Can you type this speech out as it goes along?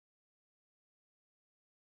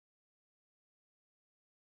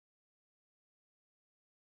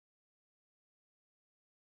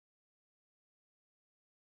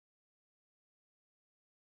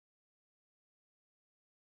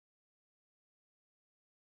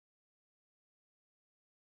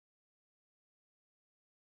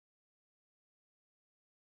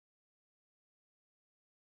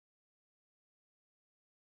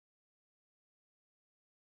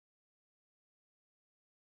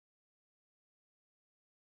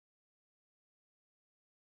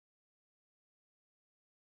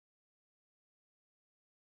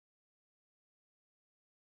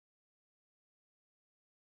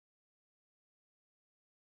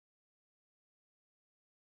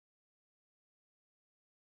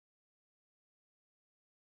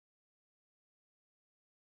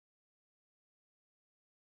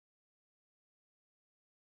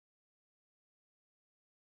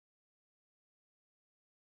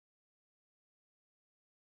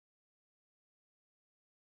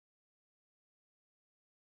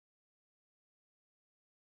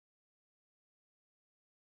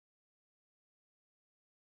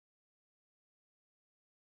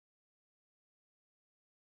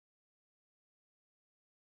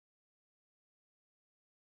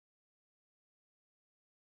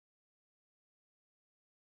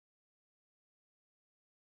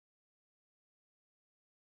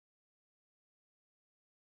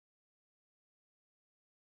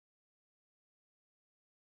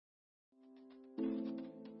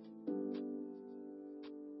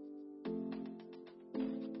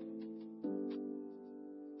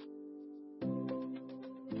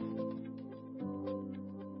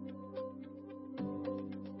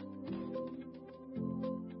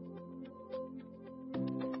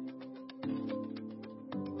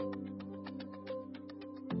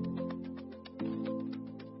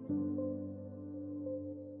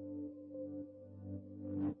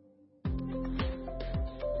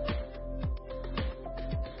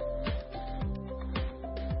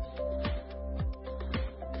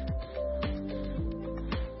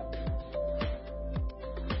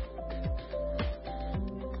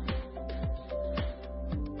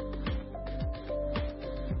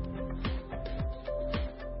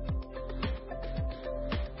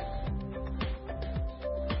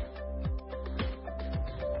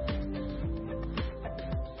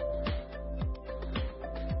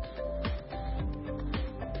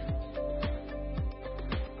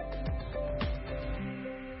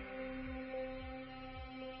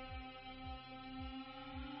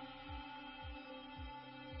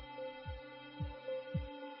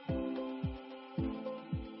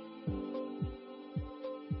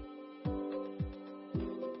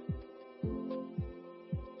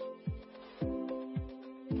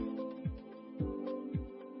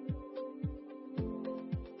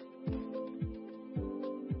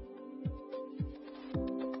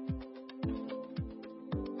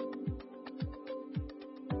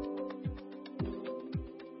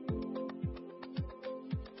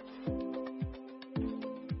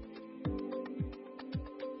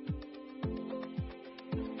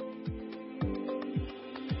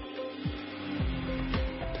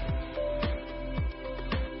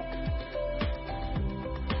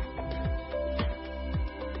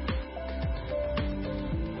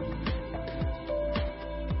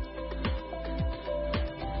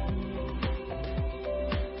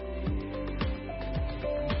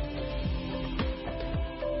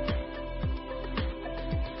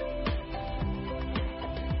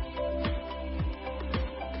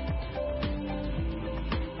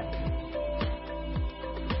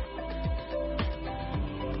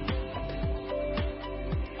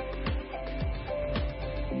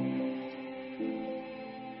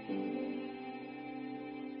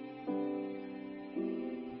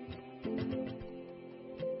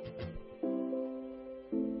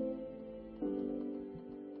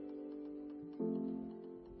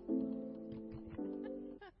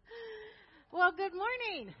good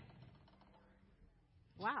morning.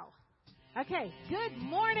 Wow. Okay, good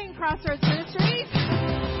morning, Crossroads Ministries.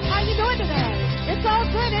 How you doing today? It's all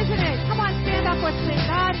good, isn't it? Come on, stand up with me.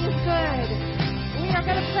 God is good. We are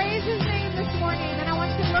going to praise His name this morning, and I want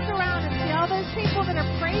you to look around and see all those people that are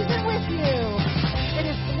praising with you. It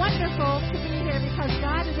is wonderful to be here because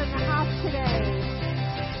God is in the house today.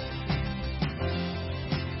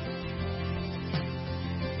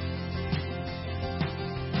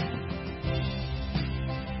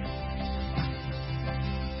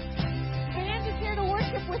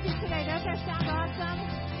 With you today. Doesn't that sound awesome?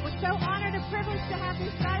 We're so honored and privileged to have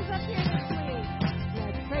these guys up here this week.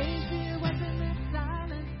 Let's praise you when the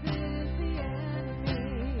silence is the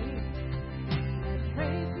enemy. Let's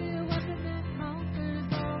praise you when the net conquers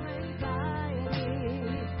all anxiety.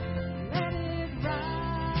 Let it rise.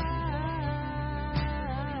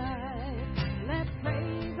 Let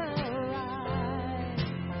praise arise.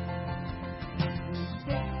 We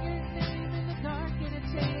sing your name in the dark and it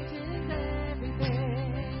changes everything.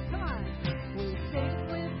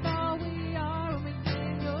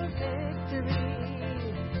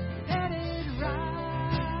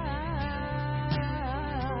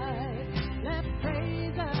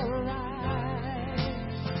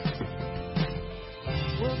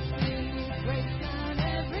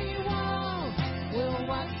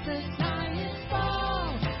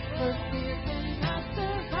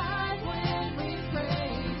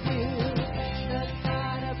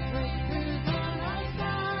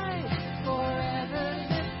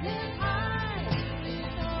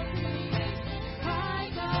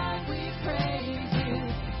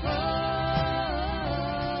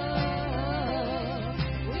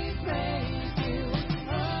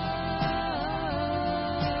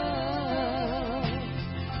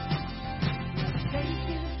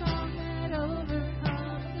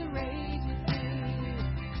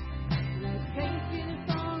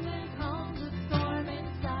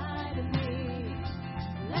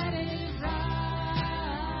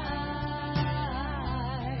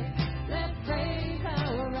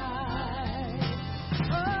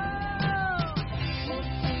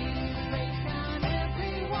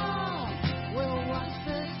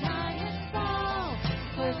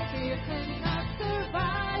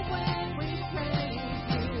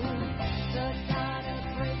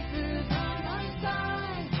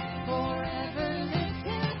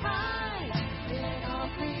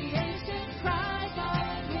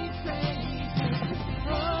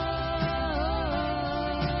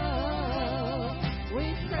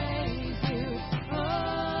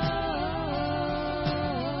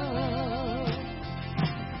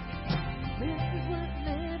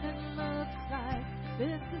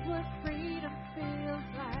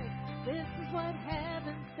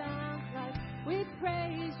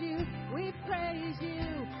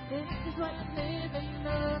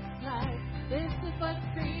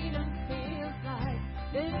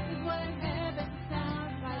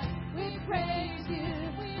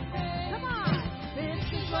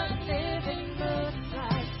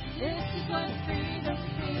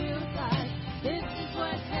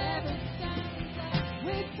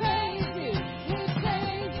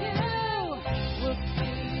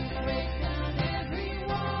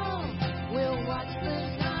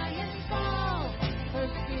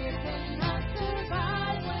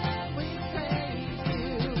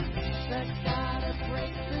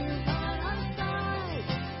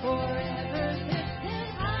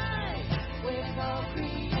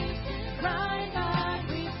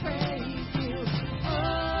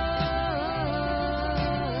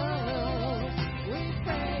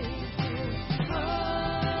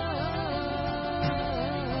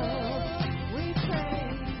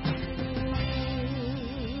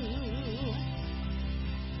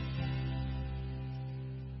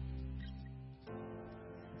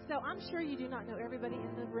 I'm sure you do not know everybody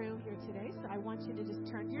in the room here today, so I want you to just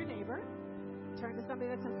turn to your neighbor, turn to somebody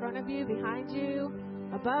that's in front of you, behind you,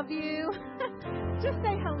 above you. Just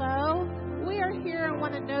say hello. We are here and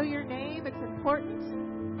want to know your name. It's important.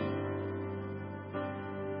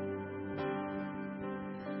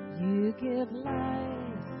 You give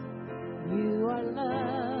life. You are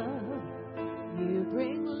love. You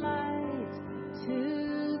bring light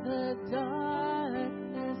to the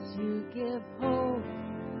darkness. You give hope.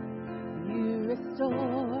 You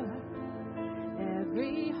restore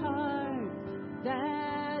every heart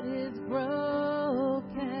that is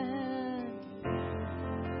broken.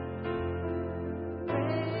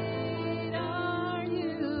 Great are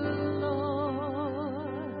you,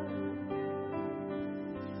 Lord.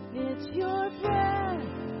 It's your breath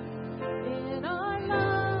in our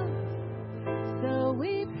lungs, so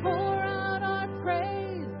we pour out our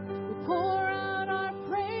praise, we pour out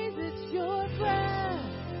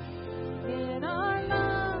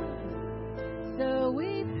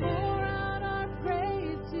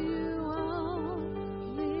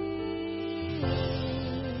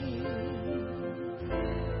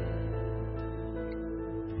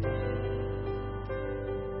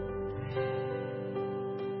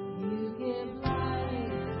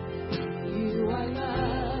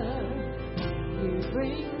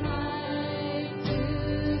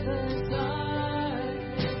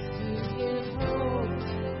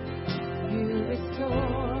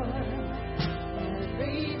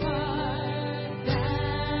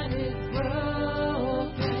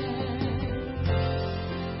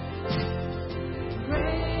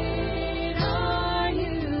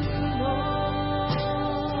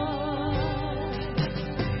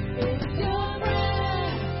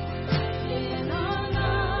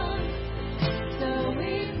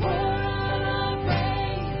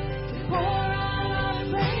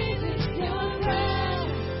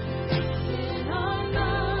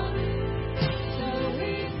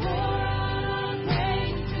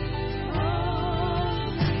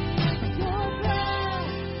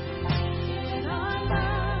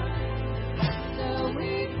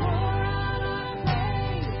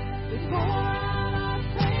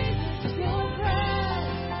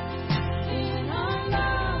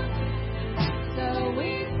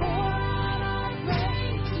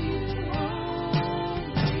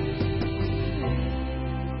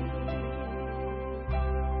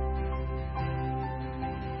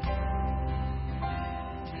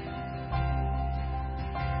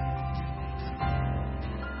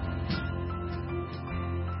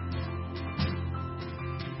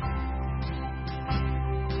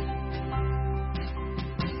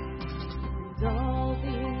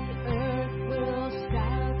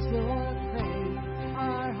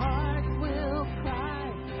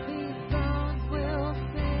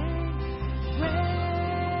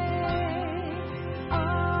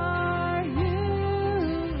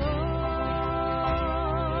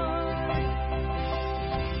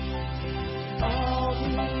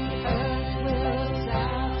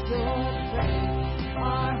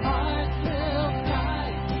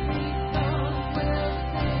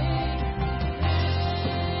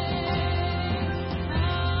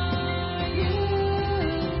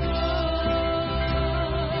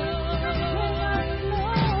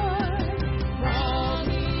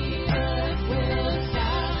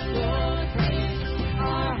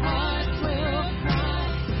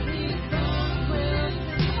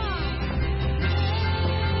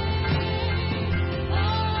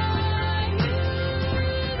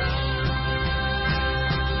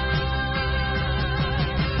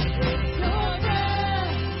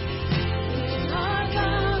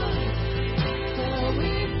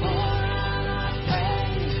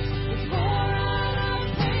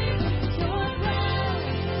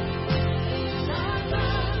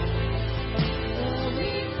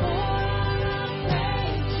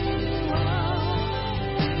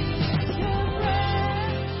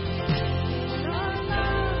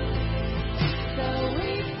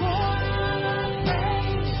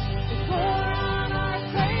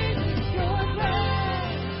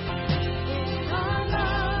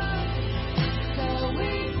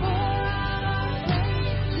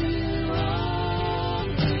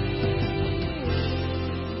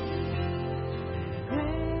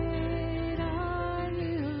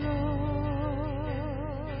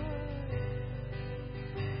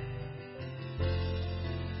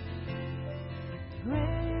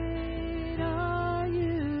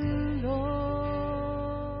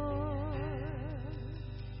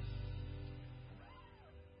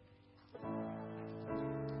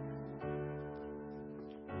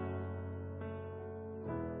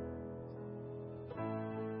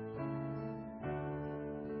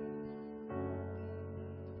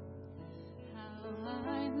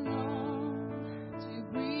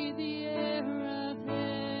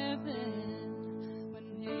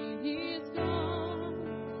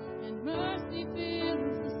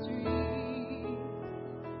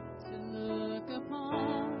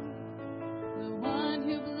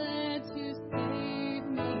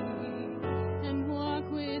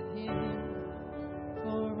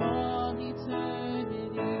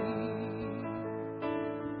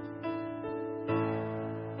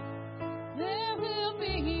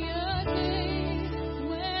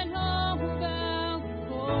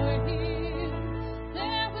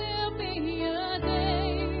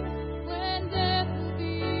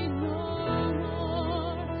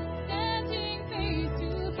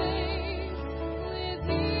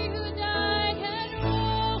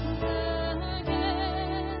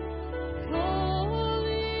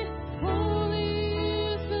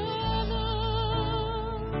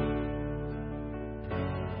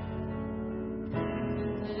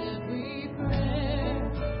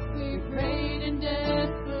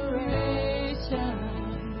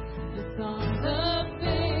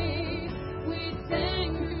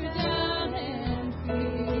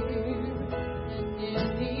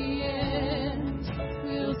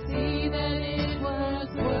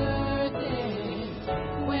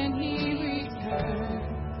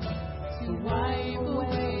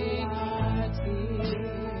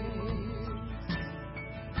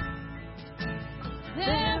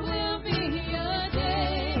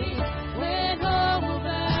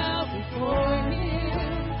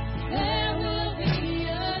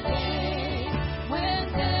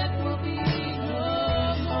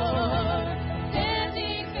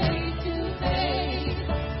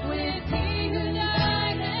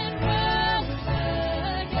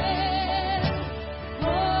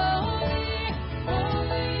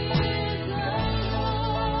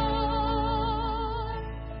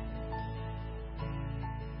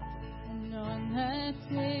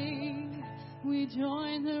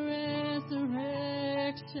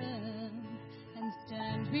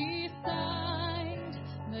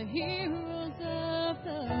the heroes of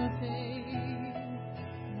the faith.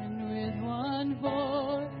 And with one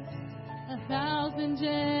voice, 1,000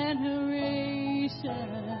 generations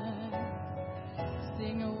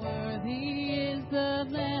sing, worthy is the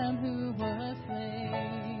Lamb who was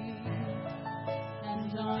slain.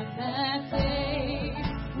 And on that day,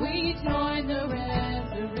 we join the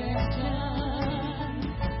resurrection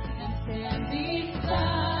and stand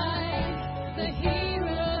beside the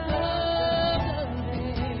heroes of the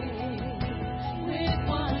faith. With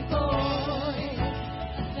one voice,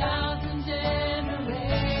 1,000 generations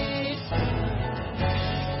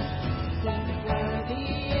sing, worthy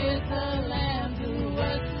is the Lamb who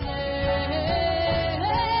was slain.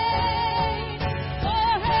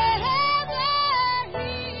 Forever he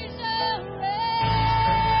shall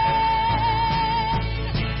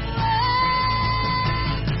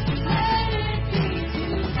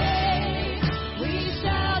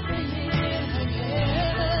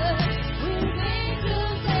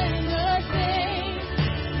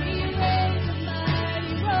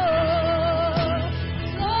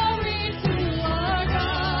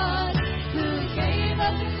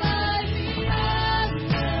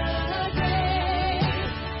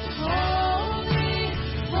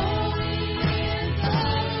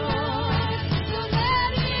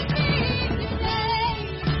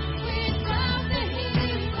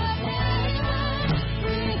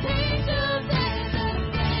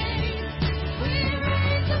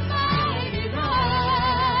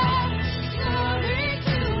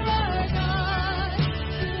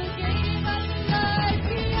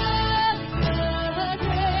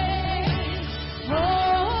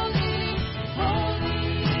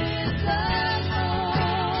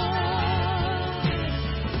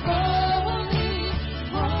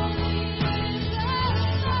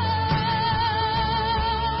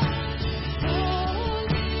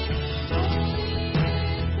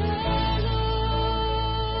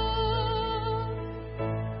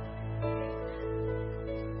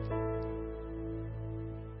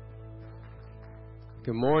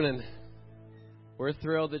Good morning. We're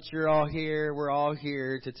thrilled that you're all here. We're all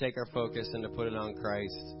here to take our focus and to put it on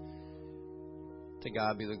Christ. To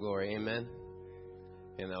God be the glory. Amen.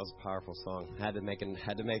 And that was a powerful song. Had to make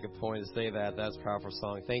a point to say that. That's a powerful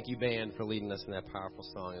song. Thank you, band, for leading us in that powerful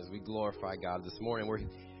song as we glorify God this morning.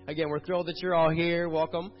 We're thrilled that you're all here.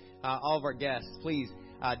 Welcome, all of our guests. Please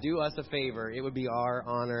do us a favor. It would be our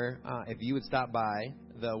honor if you would stop by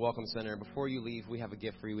the Welcome Center. Before you leave, we have a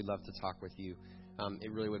gift for you. We'd love to talk with you.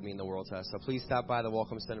 It really would mean the world to us. So please stop by the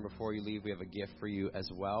Welcome Center before you leave. We have a gift for you as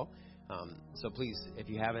well. So please, if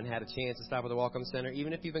you haven't had a chance to stop at the Welcome Center,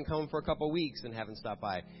 even if you've been coming for a couple weeks and haven't stopped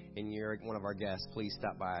by and you're one of our guests, please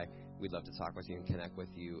stop by. We'd love to talk with you and connect with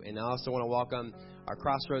you. And I also want to welcome our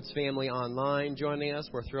Crossroads family online joining us.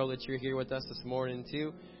 We're thrilled that you're here with us this morning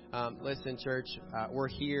too. Listen, church, we're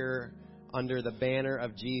here under the banner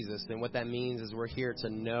of Jesus. And what that means is we're here to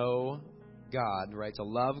know God, right? To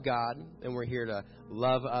love God, and we're here to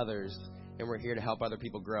love others, and we're here to help other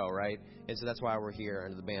people grow, right? And so that's why we're here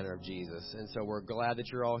under the banner of Jesus. And so we're glad that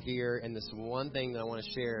you're all here. And this one thing that I want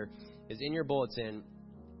to share is in your bulletin,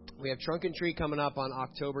 we have Trunk and Treat coming up on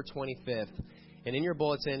October 25th. And in your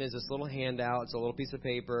bulletin is this little handout. It's a little piece of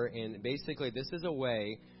paper, and basically this is a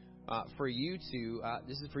way for you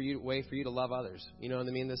to love others. You know what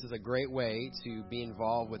I mean? This is a great way to be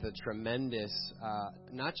involved with a tremendous,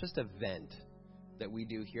 not just event that we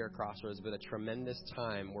do here at Crossroads, but a tremendous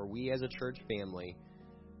time where we as a church family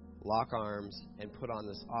lock arms and put on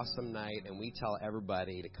this awesome night, and we tell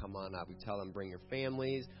everybody to come on up. We tell them, bring your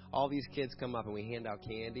families. All these kids come up, and we hand out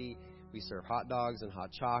candy. We serve hot dogs and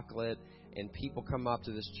hot chocolate, and people come up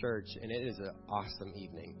to this church, and it is an awesome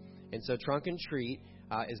evening. And so Trunk and Treat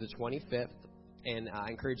is the 25th, and I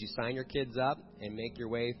encourage you sign your kids up and make your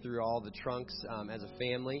way through all the trunks as a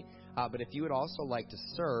family. But if you would also like to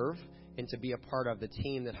serve and to be a part of the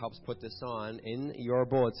team that helps put this on, in your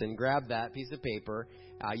bulletin, grab that piece of paper.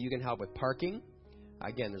 You can help with parking.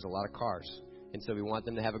 Again, there's a lot of cars. And so we want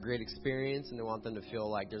them to have a great experience, and we want them to feel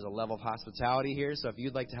like there's a level of hospitality here. So if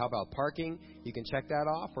you'd like to help out parking, you can check that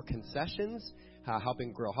off. Or concessions,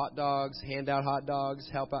 helping grill hot dogs, hand out hot dogs,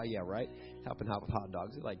 help out. Yeah, right? Helping out with hot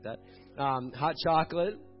dogs. We like that. Hot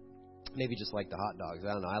chocolate. Maybe just like the hot dogs.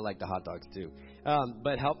 I don't know. I like the hot dogs too.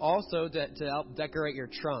 But help also to help decorate your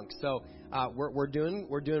trunk. So we're doing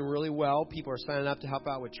really well. People are signing up to help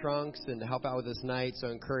out with trunks and to help out with this night. So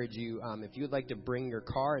I encourage you, if you'd like to bring your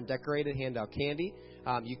car and decorate it, hand out candy,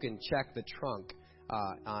 you can check the trunk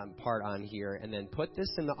part on here, and then put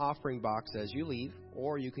this in the offering box as you leave,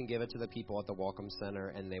 or you can give it to the people at the Welcome Center,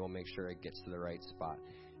 and they will make sure it gets to the right spot.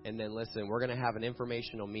 And then, listen, we're going to have an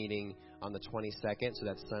informational meeting on the 22nd, so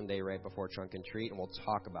that's Sunday right before Trunk and Treat, and we'll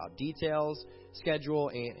talk about details, schedule,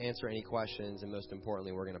 and answer any questions, and most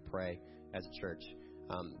importantly, we're going to pray as a church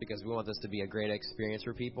because we want this to be a great experience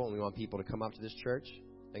for people, and we want people to come up to this church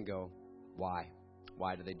and go, why?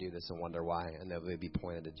 Why do they do this, and wonder why? And they'll be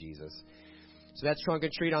pointed to Jesus. So that's Trunk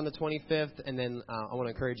and Treat on the 25th, and then I want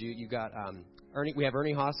to encourage you, you got we have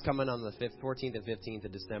Ernie Haas coming on the 14th and 15th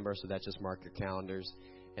of December, so that just mark your calendars.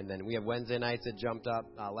 And then we have Wednesday nights that jumped up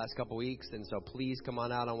last couple weeks, and so please come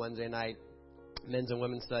on out on Wednesday night. Men's and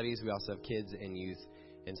women's studies. We also have kids and youth,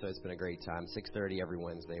 and so it's been a great time. 6:30 every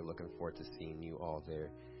Wednesday. Looking forward to seeing you all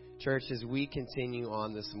there. Church, as we continue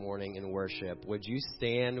on this morning in worship, would you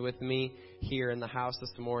stand with me here in the house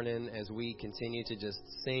this morning as we continue to just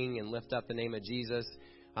sing and lift up the name of Jesus?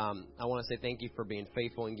 I want to say thank you for being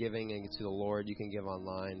faithful in giving and to the Lord. You can give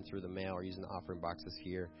online through the mail or using the offering boxes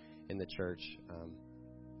here in the church.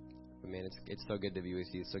 But man, it's so good to be with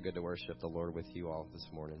you. It's so good to worship the Lord with you all this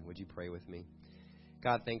morning. Would you pray with me?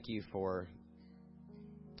 God, thank you for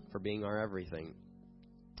being our everything.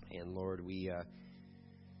 And Lord, we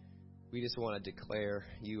just want to declare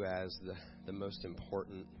you as the most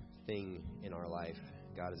important thing in our life.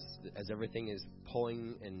 God, as everything is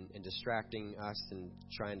pulling and distracting us and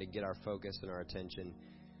trying to get our focus and our attention,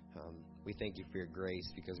 we thank you for your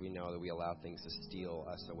grace because we know that we allow things to steal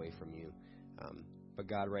us away from you. But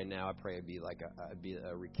God, right now, I pray it'd be like a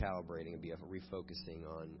recalibrating, it'd be a refocusing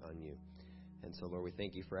on you. And so, Lord, we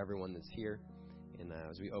thank you for everyone that's here. And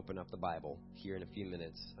as we open up the Bible here in a few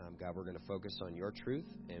minutes, God, we're going to focus on your truth.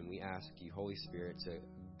 And we ask you, Holy Spirit, to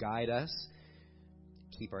guide us,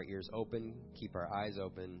 keep our ears open, keep our eyes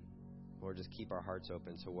open, or just keep our hearts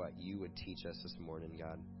open to what you would teach us this morning,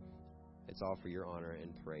 God. It's all for your honor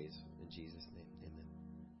and praise. In Jesus' name.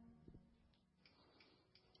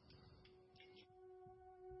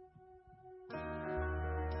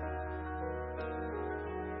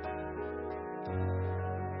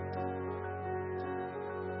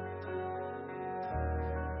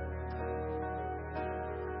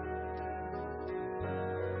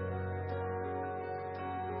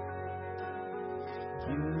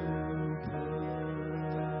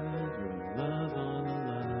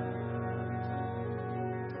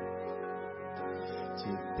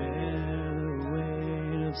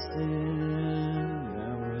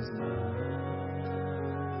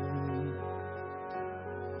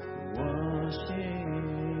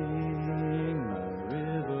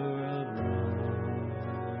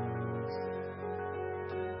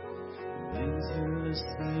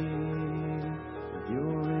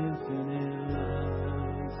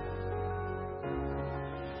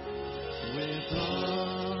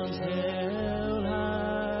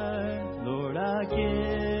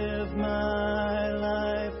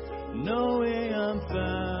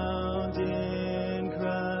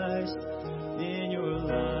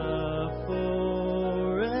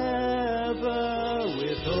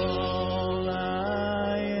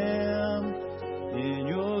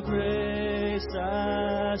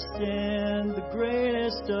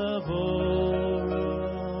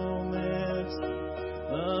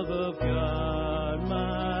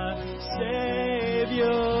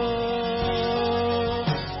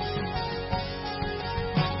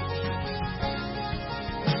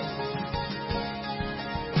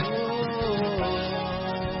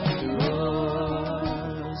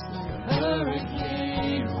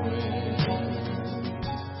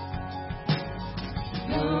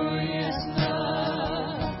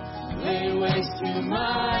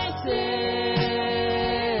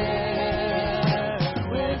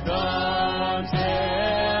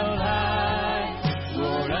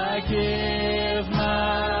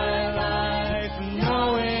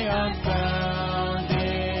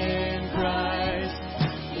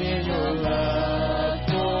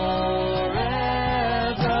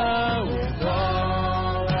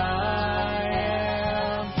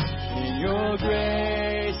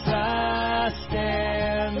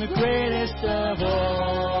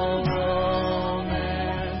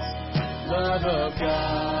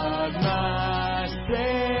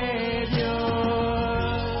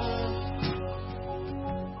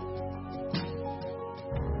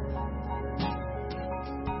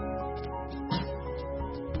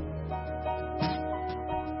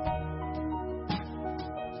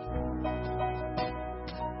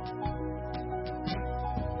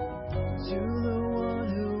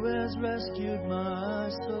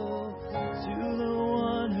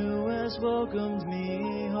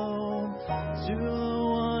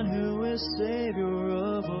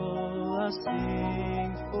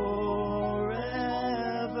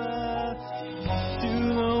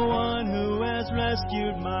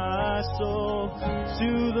 rescued my soul,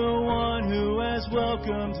 to the one who has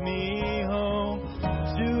welcomed me home,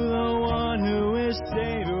 to the one who is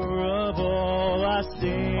Savior of all, I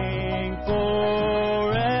sing forever.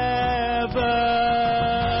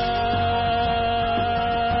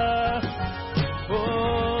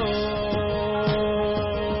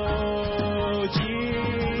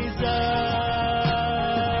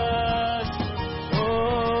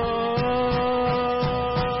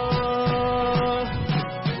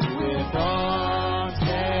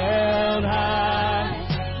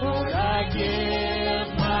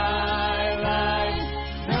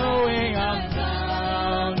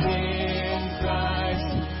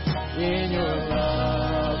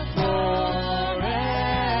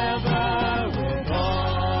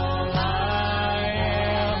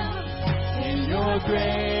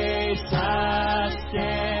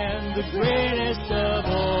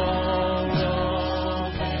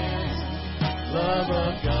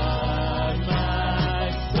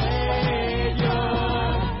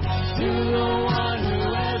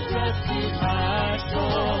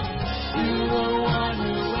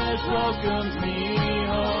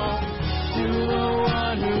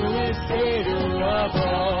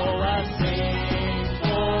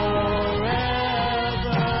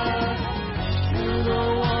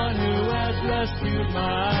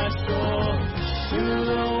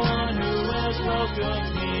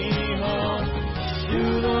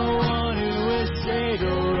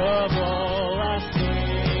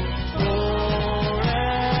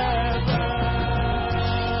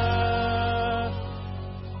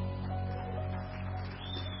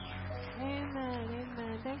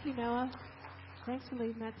 Thanks for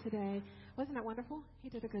leading that today. Wasn't that wonderful? He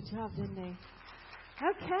did a good job, didn't he?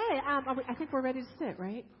 Okay, I think we're ready to sit,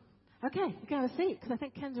 right? Okay, you can have a seat, because I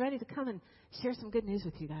think Ken's ready to come and share some good news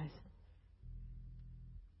with you guys.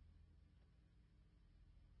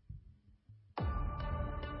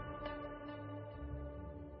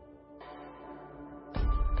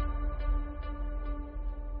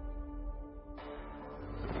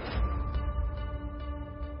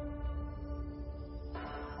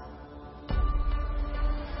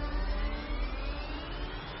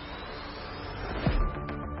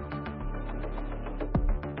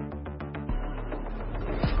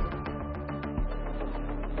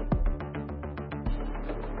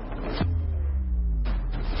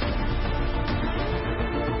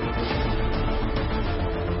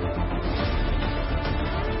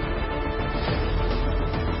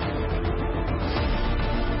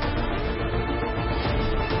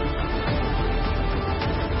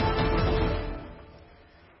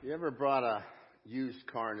 Ever brought a used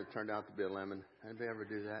car and it turned out to be a lemon? Anybody ever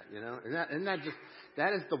do that? You know, isn't that just,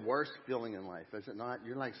 that is the worst feeling in life, is it not?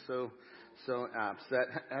 You're like so upset.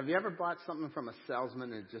 Have you ever bought something from a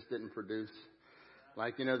salesman and it just didn't produce?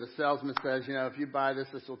 Like, you know, the salesman says, you know, if you buy this,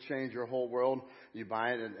 this will change your whole world. You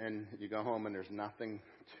buy it and you go home and there's nothing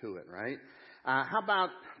to it, right? How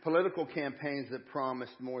about political campaigns that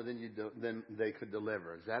promised more than than they could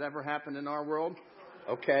deliver? Has that ever happened in our world?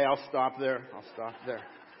 Okay, I'll stop there.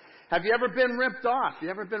 Have you ever been ripped off? You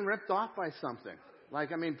ever been ripped off by something?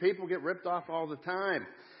 Like, I mean, people get ripped off all the time.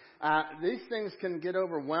 These things can get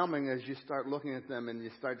overwhelming as you start looking at them and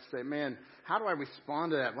you start to say, man, how do I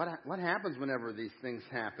respond to that? What happens whenever these things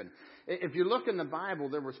happen? If you look in the Bible,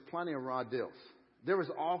 there was plenty of raw deals. There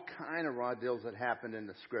was all kind of raw deals that happened in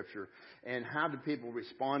the Scripture. And how did people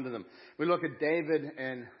respond to them? We look at David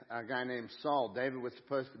and a guy named Saul. David was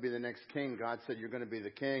supposed to be the next king. God said, you're going to be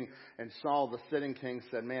the king. And Saul, the sitting king,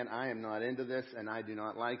 said, man, I am not into this, and I do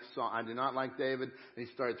not like Saul. I do not like David. And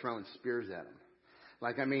he started throwing spears at him.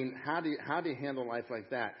 Like, I mean, how do you handle life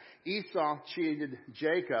like that? Esau cheated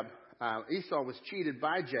Jacob. Esau was cheated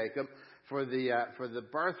by Jacob for the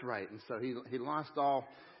birthright, and so he lost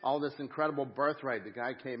all this incredible birthright. The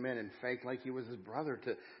guy came in and faked like he was his brother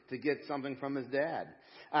to get something from his dad.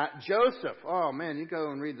 Joseph, oh man, you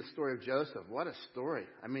go and read the story of Joseph. What a story!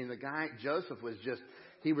 I mean, the guy Joseph was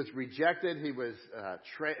he was rejected. He was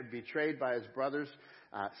betrayed by his brothers.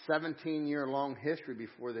 17-year long history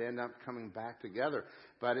before they end up coming back together.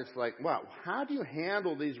 But it's like, wow, how do you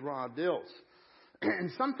handle these raw deals?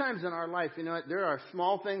 And sometimes in our life, you know, there are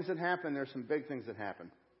small things that happen. There's some big things that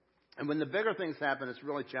happen. And when the bigger things happen, it's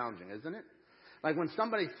really challenging, isn't it? Like when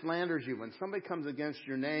somebody slanders you, when somebody comes against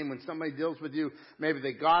your name, when somebody deals with you, maybe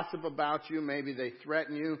they gossip about you, maybe they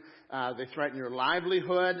threaten you, they threaten your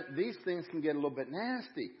livelihood. These things can get a little bit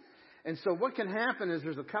nasty. And so what can happen is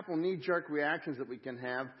there's a couple knee-jerk reactions that we can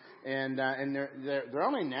have, and they're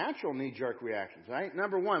only natural knee-jerk reactions, right?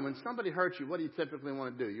 Number one, when somebody hurts you, what do you typically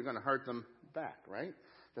want to do? You're going to hurt them back, right?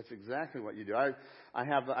 That's exactly what you do. I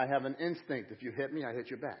have an instinct. If you hit me, I hit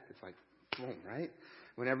you back. It's like, boom, right?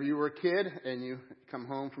 Whenever you were a kid and you come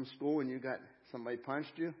home from school and somebody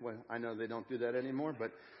punched you. Well, I know they don't do that anymore,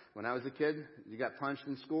 but when I was a kid, you got punched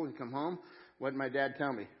in school and you come home. What did my dad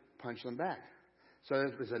tell me? Punch them back. So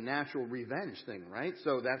it was a natural revenge thing, right?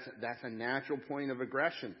 So that's a natural point of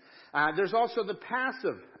aggression. There's also the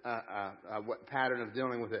passive pattern of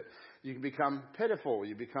dealing with it. You can become pitiful.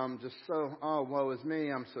 You become just so, oh, woe is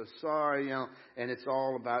me. I'm so sorry, and it's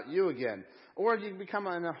all about you again. Or you can become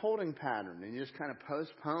in a holding pattern and you just kind of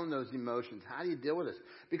postpone those emotions. How do you deal with this?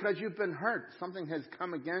 Because you've been hurt. Something has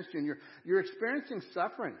come against you and you're experiencing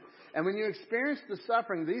suffering. And when you experience the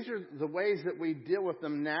suffering, these are the ways that we deal with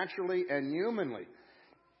them naturally and humanly.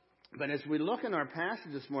 But as we look in our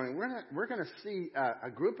passage this morning, we're going to see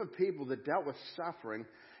a group of people that dealt with suffering.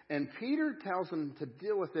 And Peter tells them to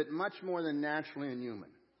deal with it much more than naturally and human.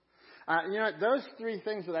 Those three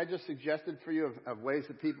things that I just suggested for you of ways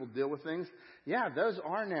that people deal with things, yeah, those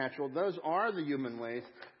are natural. Those are the human ways.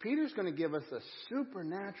 Peter's going to give us a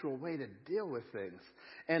supernatural way to deal with things.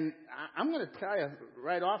 And I'm going to tell you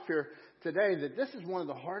right off here today that this is one of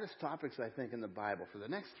the hardest topics, I think, in the Bible. For the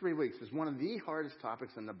next 3 weeks, is one of the hardest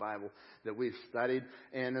topics in the Bible that we've studied.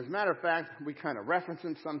 And as a matter of fact, we kind of reference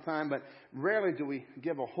it sometime, but rarely do we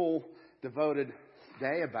give a whole devoted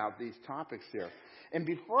day about these topics here. And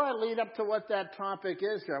before I lead up to what that topic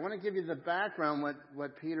is here, I want to give you the background,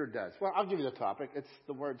 what Peter does. Well, I'll give you the topic. It's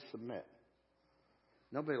the word submit.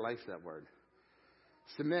 Nobody likes that word.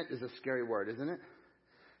 Submit is a scary word, isn't it?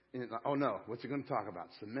 Oh no, what's it going to talk about?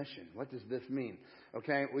 Submission. What does this mean?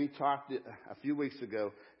 Okay, we talked a few weeks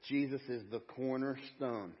ago, Jesus is the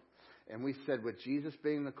cornerstone. And we said with Jesus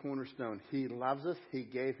being the cornerstone, He loves us. He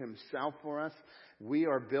gave Himself for us. We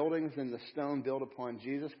are buildings in the stone built upon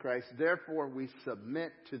Jesus Christ. Therefore, we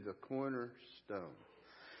submit to the cornerstone.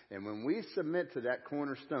 And when we submit to that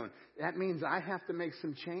cornerstone, that means I have to make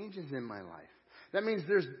some changes in my life. That means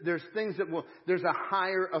there's things there's a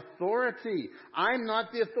higher authority. I'm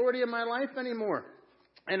not the authority of my life anymore.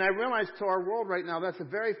 And I realize to our world right now, that's a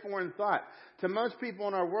very foreign thought. To most people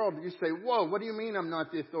in our world, you say, whoa, what do you mean I'm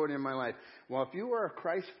not the authority in my life? Well, if you are a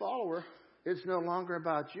Christ follower, it's no longer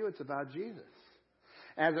about you, it's about Jesus.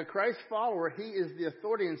 As a Christ follower, He is the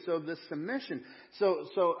authority, and so this submission.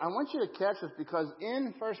 So I want you to catch this, because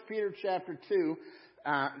in 1 Peter chapter 2,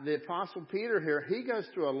 the Apostle Peter here, he goes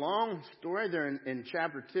through a long story there in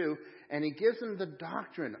chapter 2, and he gives them the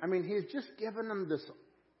doctrine. I mean, he's just given them this,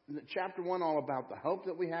 chapter 1 all about the hope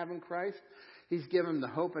that we have in Christ. He's given them the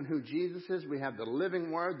hope in who Jesus is. We have the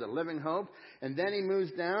living word, the living hope. And then he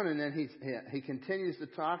moves down, and then he continues to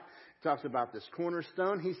talk. He talks about this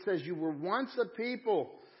cornerstone. He says, you were once a people.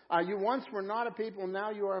 You once were not a people,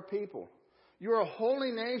 now you are a people. You're a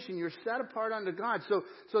holy nation. You're set apart unto God.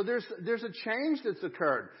 So there's a change that's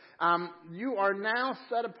occurred. You are now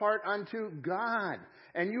set apart unto God.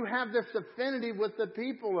 And you have this affinity with the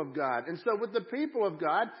people of God. And so with the people of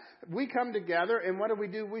God, we come together, and what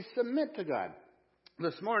do? We submit to God.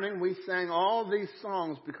 This morning, we sang all these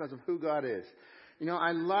songs because of who God is.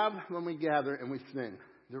 I love when we gather and we sing.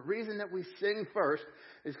 The reason that we sing first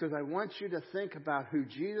is because I want you to think about who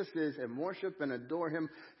Jesus is and worship and adore Him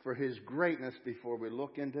for His greatness before we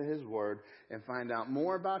look into His Word and find out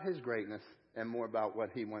more about His greatness and more about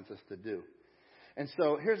what He wants us to do. And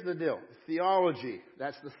so here's the deal. Theology,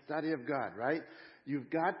 that's the study of God, right? You've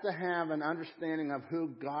got to have an understanding of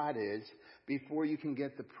who God is before you can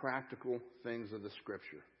get the practical things of the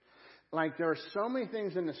Scripture. Like, there are so many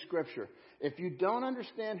things in the Scripture. If you don't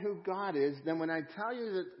understand who God is, then when I tell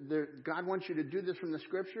you that God wants you to do this from the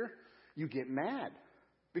Scripture, you get mad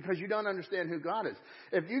because you don't understand who God is.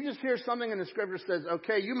 If you just hear something in the Scripture that says,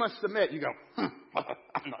 okay, you must submit, you go,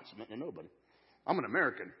 I'm not submitting to nobody. I'm an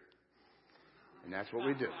American. And that's what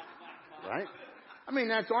we do, right? I mean,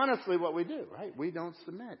 that's honestly what we do, right? We don't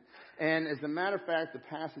submit. And as a matter of fact, the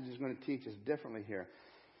passage is going to teach us differently here.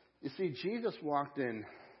 You see, Jesus walked in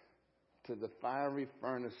to the fiery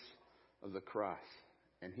furnace of the cross,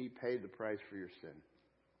 and He paid the price for your sin.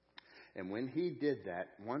 And when He did that,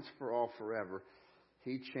 once for all, forever,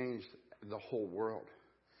 He changed the whole world.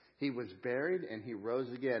 He was buried, and He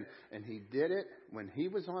rose again. And He did it when He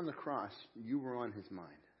was on the cross. You were on His mind.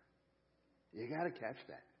 You got to catch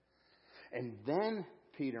that. And then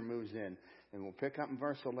Peter moves in, and we'll pick up in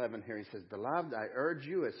verse 11 here. He says, Beloved, I urge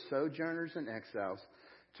you as sojourners and exiles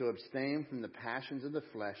to abstain from the passions of the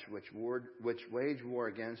flesh which wage war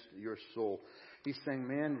against your soul. He's saying,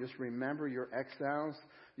 man, just remember you're exiles,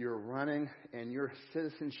 you're running, and your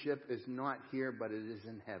citizenship is not here, but it is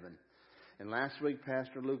in heaven. And last week,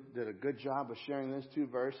 Pastor Luke did a good job of sharing those two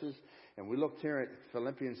verses. And we looked here at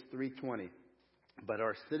Philippians 3:20. But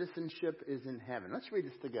our citizenship is in heaven. Let's read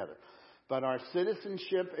this together. But our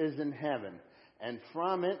citizenship is in heaven, and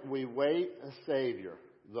from it we wait a Savior,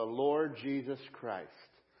 the Lord Jesus Christ.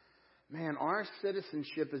 Man, our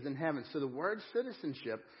citizenship is in heaven. So the word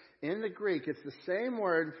citizenship, in the Greek, it's the same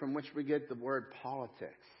word from which we get the word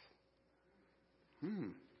politics.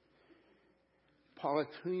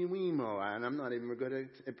 Polituimo, and I'm not even good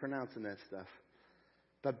at pronouncing that stuff.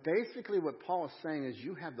 But basically what Paul is saying is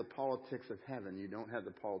you have the politics of heaven. You don't have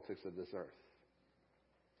the politics of this earth.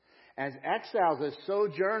 As exiles, as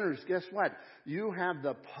sojourners, guess what? You have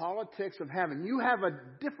the politics of heaven. You have a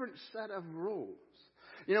different set of rules.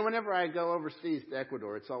 You know, whenever I go overseas to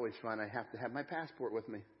Ecuador, it's always fun. I have to have my passport with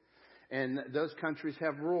me. And those countries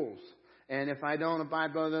have rules. And if I don't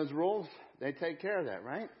abide by those rules, they take care of that,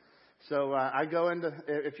 right? So I go into,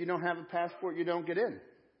 if you don't have a passport, you don't get in.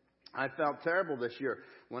 I felt terrible this year.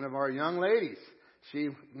 One of our young ladies, she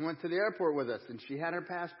went to the airport with us, and she had her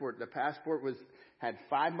passport. The passport had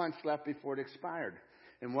 5 months left before it expired.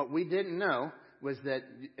 And what we didn't know was that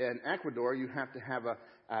in Ecuador, you have to have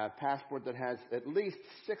a passport that has at least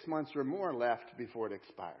 6 months or more left before it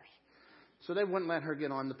expires. So they wouldn't let her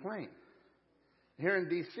get on the plane. Here in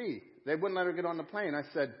D.C., they wouldn't let her get on the plane. I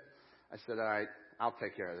said, all right, I'll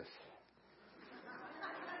take care of this.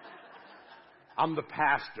 I'm the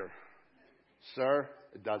pastor. Sir,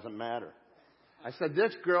 it doesn't matter. I said,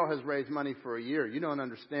 this girl has raised money for a year. You don't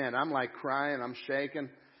understand. I'm like crying. I'm shaking.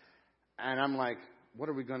 And I'm like, what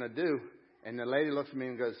are we going to do? And the lady looks at me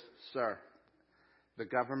and goes, sir, the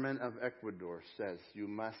government of Ecuador says you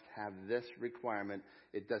must have this requirement.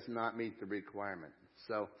 It does not meet the requirement.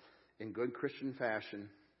 So in good Christian fashion,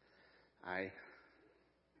 I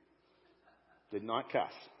did not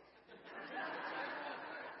cuss.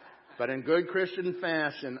 But in good Christian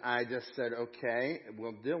fashion, I just said, okay,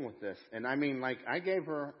 we'll deal with this. And I mean, like, I gave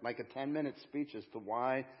her like a 10-minute speech as to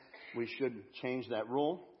why we should change that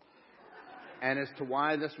rule and as to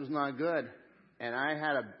why this was not good. And I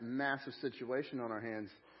had a massive situation on our hands.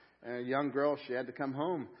 And a young girl, she had to come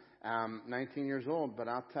home, 19 years old. But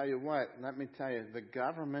I'll tell you what, let me tell you, the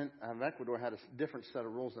government of Ecuador had a different set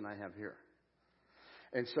of rules than I have here.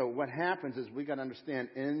 And so what happens is we got to understand,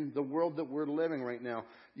 in the world that we're living right now,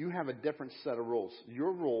 you have a different set of rules.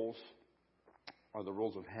 Your rules are the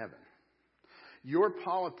rules of heaven. Your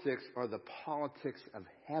politics are the politics of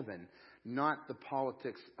heaven, not the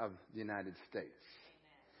politics of the United States.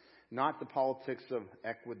 Not the politics of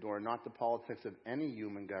Ecuador, not the politics of any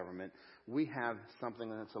human government. We have something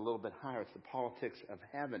that's a little bit higher. It's the politics of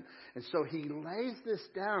heaven. And so he lays this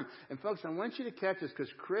down. And folks, I want you to catch this,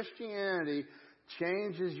 because Christianity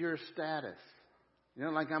changes your status. You know,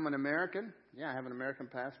 like I'm an American. Yeah, I have an American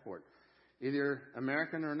passport. Either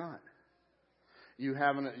American or not. You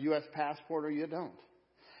have a U.S. passport or you don't.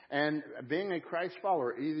 And being a Christ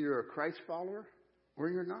follower, either you're a Christ follower or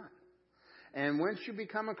you're not. And once you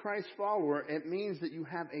become a Christ follower, it means that you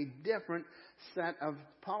have a different set of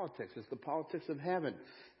politics. It's the politics of heaven.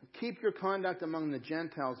 Keep your conduct among the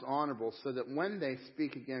Gentiles honorable, so that when they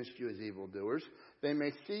speak against you as evildoers, they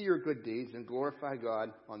may see your good deeds and glorify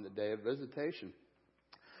God on the day of visitation.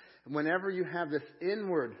 Whenever you have this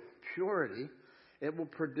inward purity, it will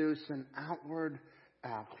produce an outward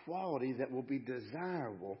quality that will be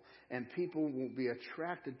desirable, and people will be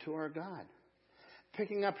attracted to our God.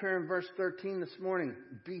 Picking up here in verse 13 this morning,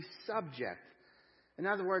 be subject. In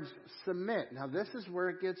other words, submit. Now this is where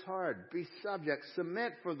it gets hard. Be subject.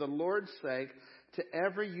 Submit for the Lord's sake to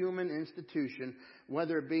every human institution,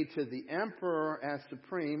 whether it be to the emperor as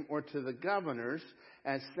supreme or to the governors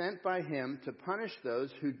as sent by him to punish those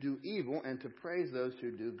who do evil and to praise those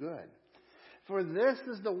who do good. For this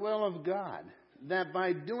is the will of God, that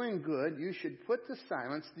by doing good you should put to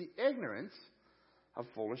silence the ignorance of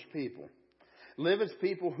foolish people. Live as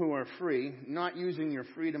people who are free, not using your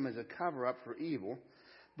freedom as a cover-up for evil,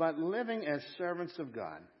 but living as servants of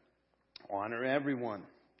God. Honor everyone.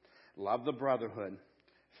 Love the brotherhood.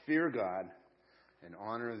 Fear God. And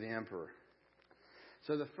honor the emperor.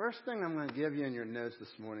 So the first thing I'm going to give you in your notes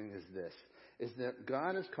this morning is this, is that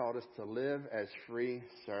God has called us to live as free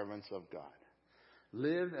servants of God.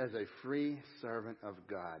 Live as a free servant of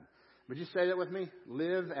God. Would you say that with me?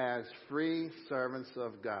 Live as free servants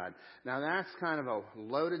of God. Now that's kind of a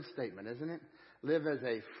loaded statement, isn't it? Live as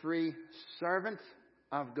a free servant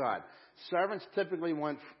of God. Servants typically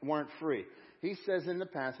weren't free. He says in the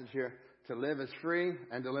passage here to live as free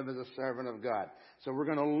and to live as a servant of God. So we're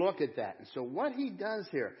going to look at that. And so what he does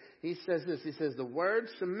here, he says this. He says the word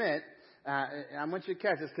submit I want you to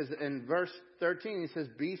catch this because in verse 13 he says,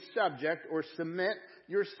 be subject or submit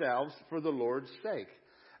yourselves for the Lord's sake.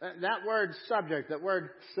 That word subject, that word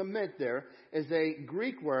submit there, is a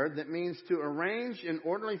Greek word that means to arrange in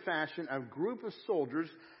orderly fashion a group of soldiers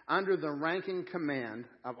under the ranking command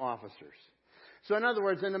of officers. So in other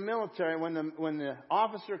words, in the military, when the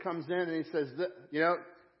officer comes in and he says,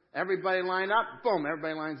 everybody line up, boom,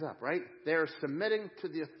 everybody lines up, right? They're submitting to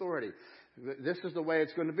the authority. This is the way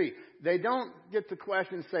it's going to be. They don't get to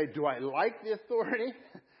question and say, do I like the authority?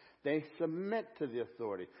 They submit to the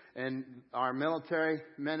authority. And our military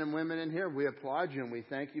men and women in here, we applaud you and we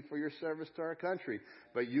thank you for your service to our country.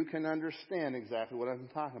 But you can understand exactly what I'm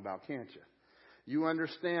talking about, can't you? You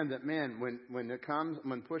understand that, man,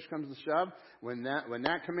 when push comes to shove, when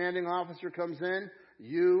that commanding officer comes in,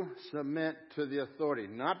 you submit to the authority.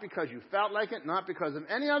 Not because you felt like it, not because of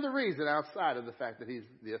any other reason outside of the fact that he's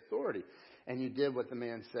the authority. And you did what the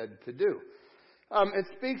man said to do. It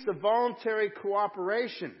speaks of voluntary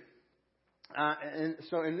cooperation. And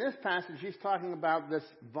so in this passage, he's talking about this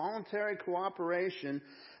voluntary cooperation,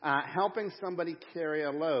 helping somebody carry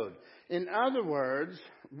a load. In other words,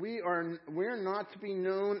 we're not to be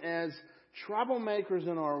known as troublemakers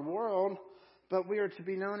in our world, but we are to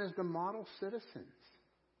be known as the model citizens.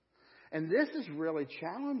 And this is really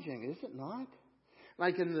challenging, is it not?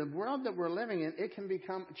 Like in the world that we're living in, it can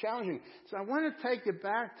become challenging. So I want to take you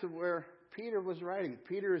back to where Peter was writing.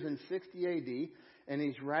 Peter is in 60 AD, and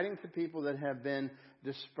he's writing to people that have been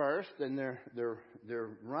dispersed, and they're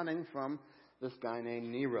running from this guy named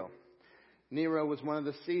Nero. Nero was one of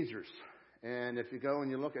the Caesars. And if you go and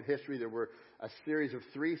you look at history, there were a series of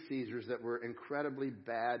 3 Caesars that were incredibly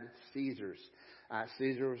bad Caesars.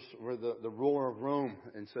 Caesars were the ruler of Rome.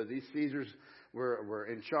 And so these Caesars were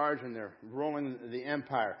in charge and they're ruling the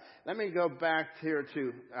empire. Let me go back here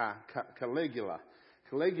to Caligula.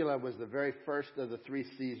 Caligula was the very first of the 3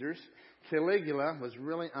 Caesars. Caligula was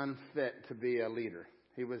really unfit to be a leader.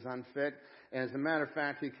 He was unfit. And as a matter of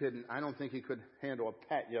fact, I don't think he could handle a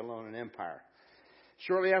pet, yet alone an empire.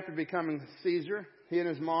 Shortly after becoming Caesar, he and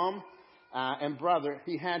his mom and brother,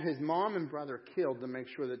 he had his mom and brother killed to make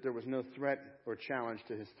sure that there was no threat or challenge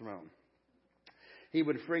to his throne. He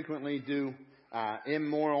would frequently do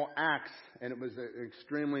immoral acts, and it was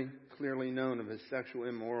extremely clearly known of his sexual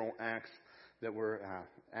immoral acts that were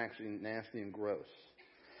actually nasty and gross.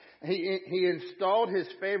 He installed his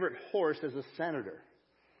favorite horse as a senator.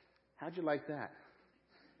 How'd you like that?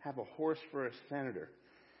 Have a horse for a senator.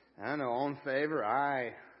 I don't know, all in favor?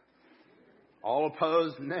 Aye. All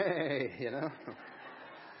opposed? Nay,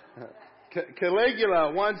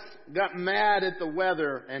 Caligula once got mad at the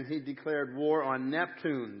weather and he declared war on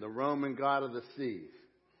Neptune, the Roman god of the seas.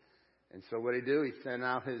 And so what did he do? He sent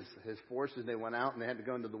out his forces. They went out and they had to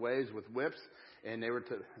go into the waves with whips, and they were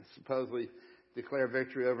to supposedly declare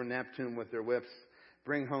victory over Neptune with their whips,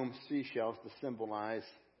 bring home seashells to symbolize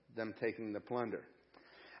them taking the plunder.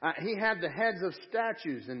 He had the heads of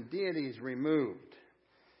statues and deities removed.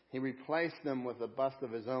 He replaced them with a bust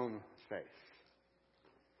of his own face.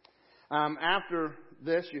 After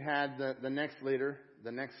this, you had the next leader,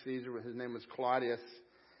 the next Caesar. His name was Claudius,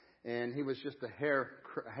 and he was just a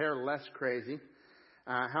hair less crazy.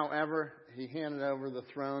 However, he handed over the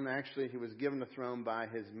throne. Actually, he was given the throne by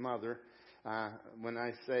his mother. When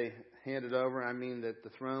I say handed over, I mean that the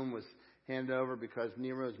throne was handed over because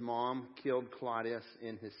Nero's mom killed Claudius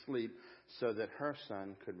in his sleep so that her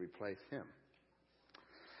son could replace him.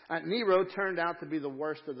 Nero turned out to be the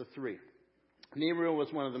worst of the 3. Nero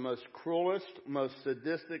was one of the most cruelest, most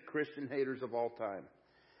sadistic Christian haters of all time.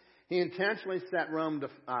 He intentionally set Rome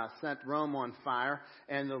on fire,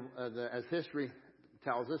 and as history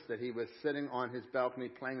tells us, that he was sitting on his balcony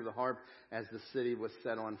playing the harp as the city was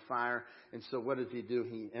set on fire. And so what does he do?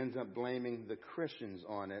 He ends up blaming the Christians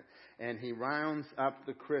on it. And he rounds up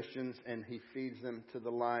the Christians and he feeds them to the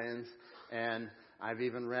lions. And I've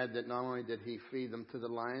even read that not only did he feed them to the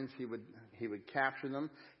lions, he would capture them,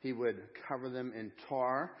 he would cover them in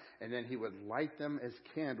tar, and then he would light them as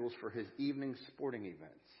candles for his evening sporting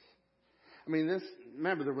events. I mean,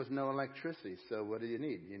 remember, there was no electricity, so what do you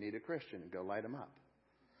need? You need a Christian. Go light them up.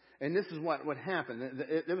 And this is what happened.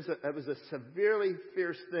 It was a severely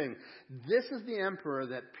fierce thing. This is the emperor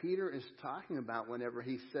that Peter is talking about whenever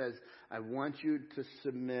he says, I want you to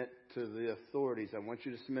submit to the authorities. I want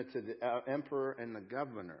you to submit to the emperor and the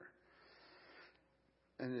governor.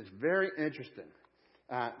 And it's very interesting.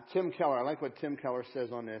 Tim Keller, I like what Tim Keller says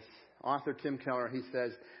on this. Author Tim Keller, he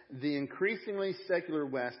says, the increasingly secular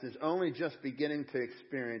West is only just beginning to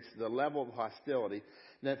experience the level of hostility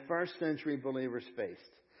that first century believers faced.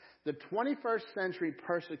 The 21st century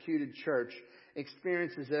persecuted church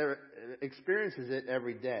experiences it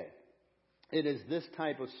every day. It is this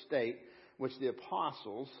type of state which the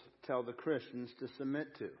apostles tell the Christians to submit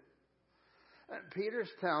to. Peter's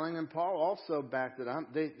telling, and Paul also backed it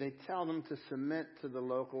up, they tell them to submit to the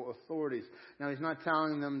local authorities. Now, he's not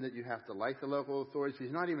telling them that you have to like the local authorities.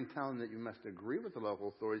 He's not even telling them that you must agree with the local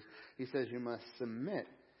authorities. He says you must submit.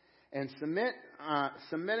 And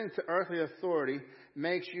submitting to earthly authority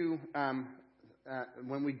makes you,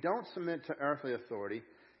 when we don't submit to earthly authority,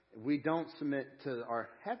 we don't submit to our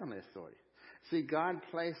heavenly authority. See, God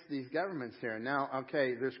placed these governments here. Now,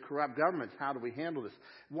 okay, there's corrupt governments. How do we handle this?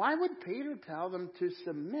 Why would Peter tell them to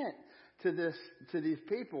submit to these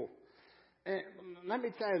people? And let me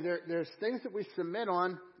tell you, there's things that we submit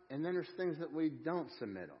on, and then there's things that we don't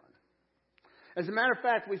submit on. As a matter of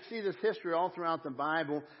fact, we see this history all throughout the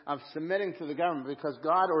Bible of submitting to the government because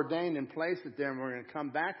God ordained and placed it there, and we're going to come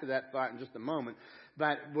back to that thought in just a moment.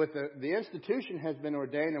 But with the institution has been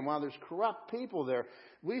ordained, and while there's corrupt people there,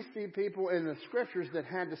 we see people in the scriptures that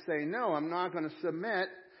had to say, no, I'm not going to submit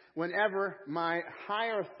whenever my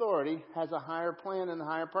higher authority has a higher plan and a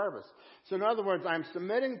higher purpose. So in other words, I'm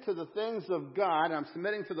submitting to the things of God, I'm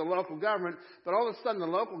submitting to the local government, but all of a sudden the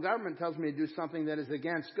local government tells me to do something that is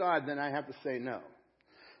against God, then I have to say no.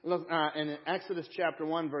 Look, in Exodus chapter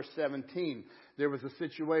 1, verse 17, there was a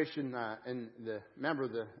situation, remember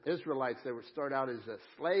the Israelites, they would start out as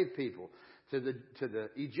slave people to the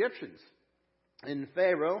Egyptians. And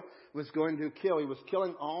Pharaoh was going to he was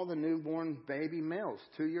killing all the newborn baby males,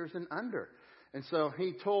 2 years and under. And so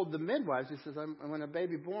he told the midwives, he says, when a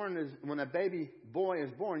baby boy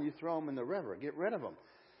is born, you throw him in the river, get rid of him.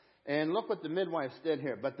 And look what the midwives did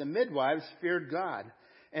here. But the midwives feared God,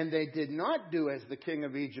 and they did not do as the king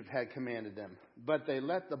of Egypt had commanded them, but they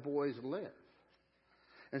let the boys live.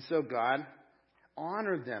 And so God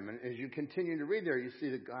honored them. And as you continue to read there, you see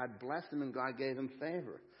that God blessed them and God gave them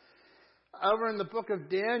favor. Over in the book of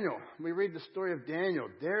Daniel, we read the story of Daniel.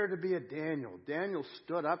 Dare to be a Daniel. Daniel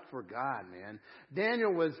stood up for God, man.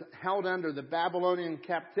 Daniel was held under the Babylonian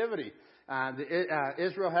captivity.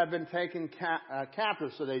 Israel had been taken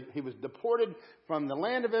captive, so he was deported from the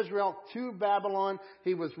land of Israel to Babylon.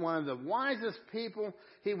 He was one of the wisest people.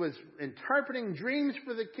 He was interpreting dreams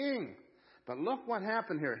for the king. But look what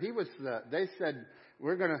happened here. They said,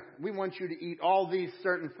 we want you to eat all these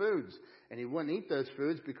certain foods. And he wouldn't eat those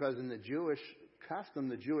foods because in the Jewish custom,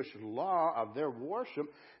 the Jewish law of their worship,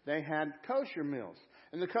 they had kosher meals.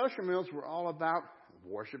 And the kosher meals were all about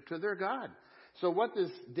worship to their God. So what does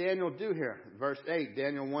Daniel do here? Verse 8,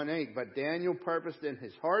 Daniel 1:8. But Daniel purposed in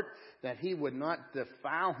his heart that he would not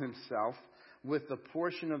defile himself with the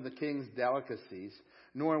portion of the king's delicacies,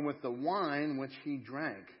 nor with the wine which he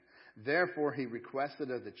drank. Therefore he requested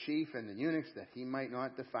of the chief and the eunuchs that he might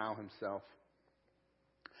not defile himself.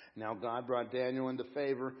 Now God brought Daniel into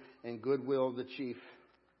favor and goodwill of the chief.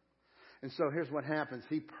 And so here's what happens.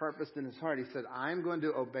 He purposed in his heart. He said, I'm going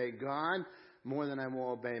to obey God more than I will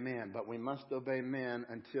obey man. But we must obey man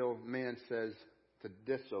until man says to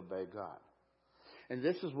disobey God. And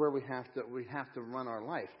this is where we have to run our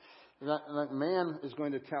life. Like man is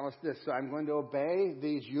going to tell us this. So I'm going to obey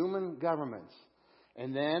these human governments.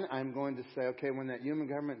 And then I'm going to say, okay, when that human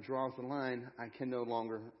government draws the line, I can no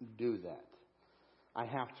longer do that. I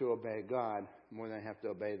have to obey God more than I have to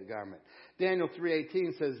obey the government. Daniel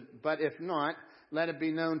 3:18 says, but if not, let it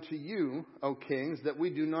be known to you, O kings, that we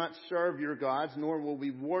do not serve your gods, nor will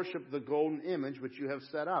we worship the golden image which you have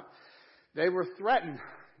set up. They were threatened.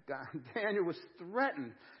 Daniel was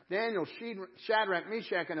threatened. Daniel, Shadrach,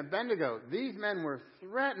 Meshach, and Abednego. These men were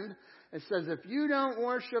threatened. It says, if you don't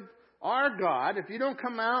worship our God, if you don't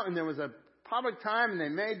come out, and there was a public time and they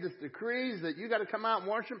made this decrees that you got to come out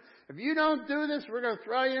and worship. If you don't do this, we're going to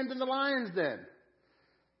throw you into the lion's den.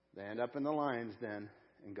 They end up in the lion's den,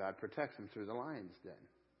 and God protects them through the lion's den.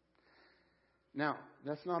 Now,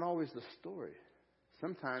 that's not always the story.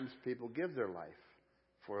 Sometimes people give their life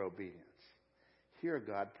for obedience. Here,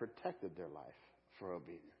 God protected their life for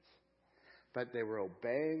obedience. But they were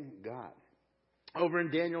obeying God. Over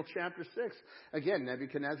in Daniel chapter 6, again,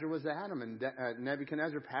 Nebuchadnezzar was Adam, and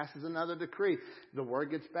Nebuchadnezzar passes another decree. The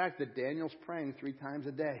word gets back that Daniel's praying 3 times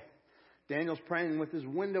a day. Daniel's praying with his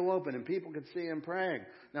window open, and people could see him praying.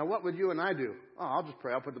 Now, what would you and I do? Oh, I'll just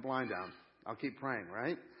pray. I'll put the blind down. I'll keep praying,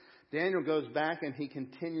 right? Daniel goes back and he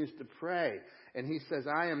continues to pray. And he says,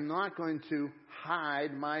 I am not going to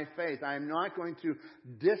hide my faith. I am not going to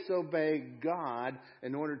disobey God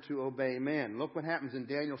in order to obey man. Look what happens in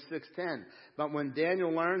Daniel 6:10. But when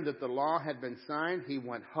Daniel learned that the law had been signed, he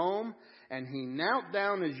went home and he knelt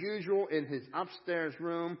down as usual in his upstairs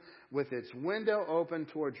room with its window open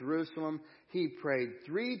toward Jerusalem. He prayed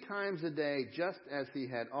 3 times a day, just as he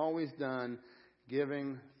had always done,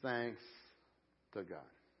 giving thanks to God.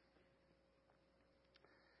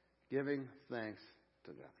 Giving thanks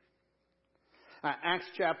to God. Acts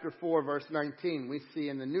chapter 4, verse 19, we see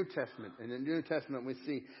in the New Testament. In the New Testament, we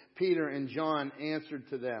see Peter and John answered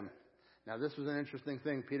to them. Now, this was an interesting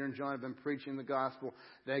thing. Peter and John have been preaching the gospel.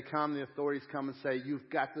 They come, the authorities come and say, you've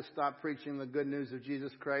got to stop preaching the good news of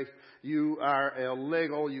Jesus Christ. You are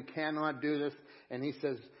illegal. You cannot do this. And he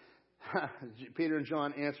says, Peter and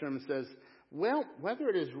John answer him and says, well, whether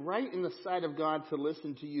it is right in the sight of God to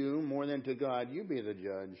listen to you more than to God, you be the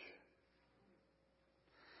judge.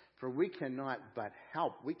 For we can't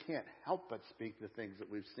help but speak the things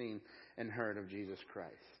that we've seen and heard of Jesus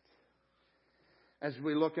Christ. As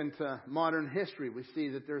we look into modern history, we see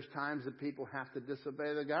that there's times that people have to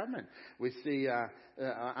disobey the government. We see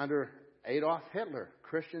under Adolf Hitler,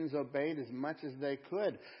 Christians obeyed as much as they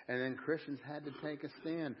could, and then Christians had to take a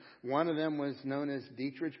stand. One of them was known as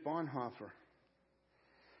Dietrich Bonhoeffer.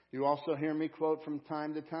 You also hear me quote from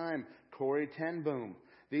time to time Corrie ten Boom.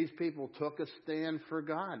 These people took a stand for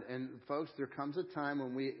God. And folks, there comes a time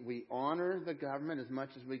when we honor the government as much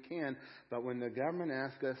as we can, but when the government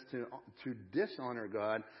asks us to dishonor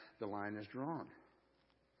God, the line is drawn.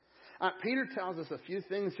 Peter tells us a few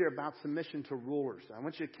things here about submission to rulers. I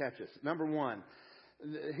want you to catch this. Number one,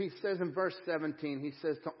 he says in verse 17, he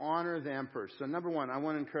says to honor the emperors. So number one, I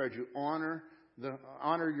want to encourage you, honor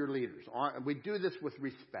your leaders. We do this with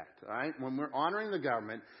respect, all right? When we're honoring the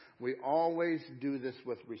government, we always do this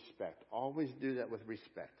with respect. Always do that with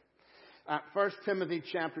respect. 1 Timothy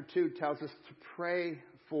chapter 2 tells us to pray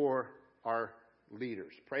for our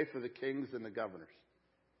leaders. Pray for the kings and the governors.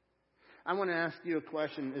 I want to ask you a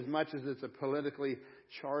question, as much as it's a politically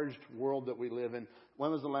charged world that we live in.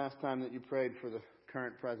 When was the last time that you prayed for the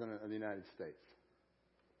current president of the United States?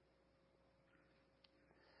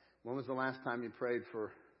 When was the last time you prayed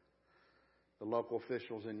for the local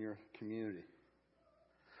officials in your community?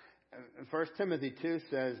 1 Timothy 2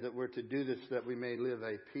 says that we're to do this so that we may live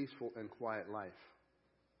a peaceful and quiet life.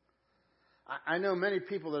 I know many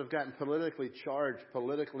people that have gotten politically charged,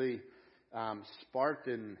 politically sparked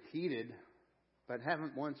and heated, but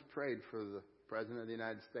haven't once prayed for the President of the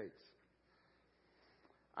United States.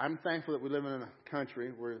 I'm thankful that we live in a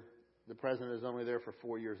country where the President is only there for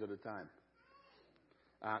 4 years at a time.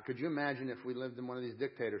 Could you imagine if we lived in one of these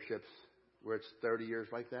dictatorships where it's 30 years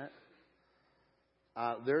like that?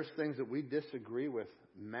 There's things that we disagree with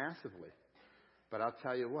massively. But I'll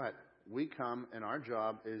tell you what, we come and our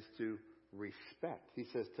job is to respect. He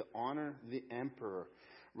says to honor the emperor.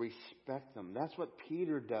 Respect them. That's what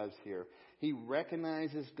Peter does here. He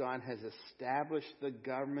recognizes God has established the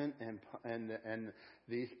government and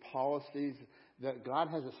these policies, that God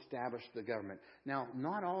has established the government. Now,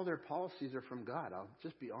 not all their policies are from God. I'll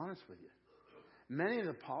just be honest with you. Many of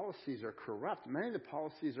the policies are corrupt. Many of the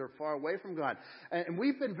policies are far away from God. And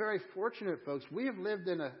we've been very fortunate, folks. We have lived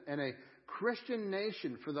in a Christian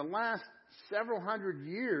nation for the last several hundred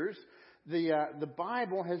years. The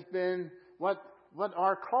Bible has been what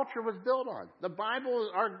our culture was built on. The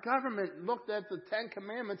Bible, our government looked at the 10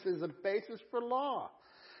 Commandments as a basis for law.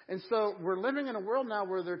 And so we're living in a world now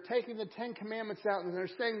where they're taking the 10 Commandments out and they're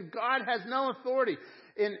saying God has no authority.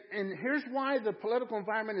 And here's why the political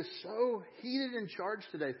environment is so heated and charged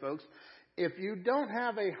today, folks. If you don't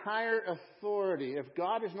have a higher authority, if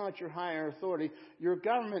God is not your higher authority, your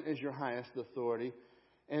government is your highest authority.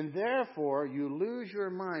 And therefore, you lose your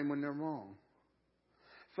mind when they're wrong.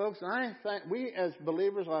 Folks, we as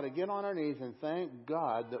believers ought to get on our knees and thank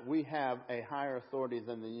God that we have a higher authority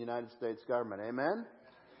than the United States government. Amen?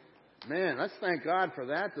 Man, let's thank God for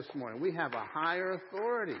that this morning. We have a higher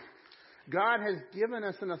authority. God has given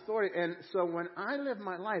us an authority. And so when I live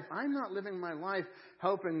my life, I'm not living my life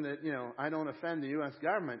hoping that, I don't offend the U.S.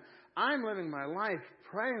 government. I'm living my life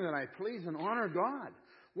praying that I please and honor God.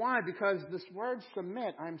 Why? Because this word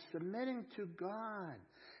submit, I'm submitting to God.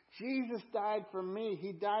 Jesus died for me.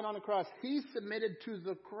 He died on the cross. He submitted to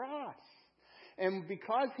the cross. And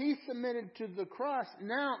because he submitted to the cross,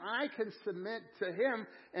 now I can submit to him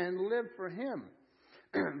and live for him.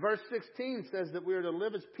 Verse 16 says that we are to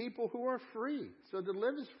live as people who are free. So to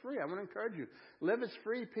live as free, I want to encourage you, live as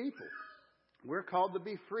free people. We're called to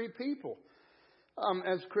be free people.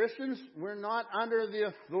 As Christians, we're not under the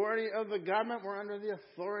authority of the government. We're under the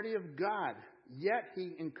authority of God. Yet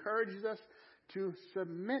He encourages us to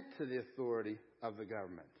submit to the authority of the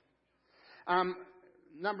government.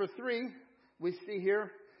 Number 3, we see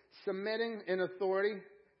here submitting in authority.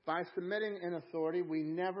 By submitting in authority, we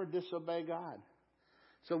never disobey God.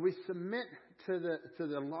 So we submit to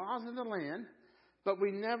the laws of the land, but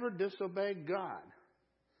we never disobey God.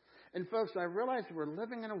 And folks, I realize we're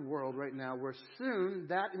living in a world right now where soon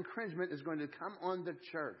that infringement is going to come on the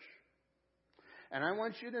church. And I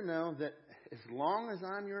want you to know that as long as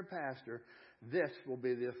I'm your pastor, this will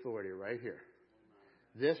be the authority right here.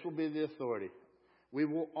 This will be the authority. We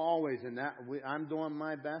will always, I'm doing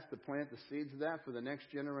my best to plant the seeds of that for the next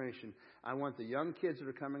generation. I want the young kids that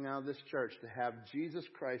are coming out of this church to have Jesus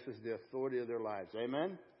Christ as the authority of their lives.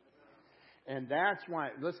 Amen? And that's why,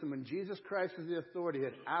 listen, when Jesus Christ is the authority,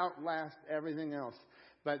 it outlasts everything else.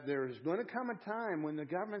 But there's going to come a time when the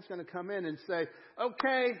government's going to come in and say,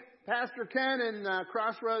 okay, Pastor Ken and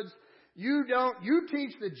Crossroads, you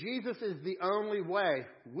teach that Jesus is the only way.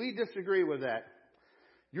 We disagree with that.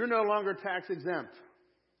 You're no longer tax exempt.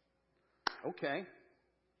 Okay,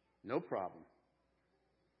 no problem.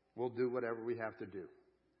 We'll do whatever we have to do.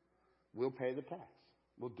 We'll pay the tax.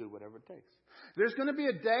 We'll do whatever it takes. There's going to be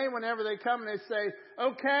a day whenever they come and they say,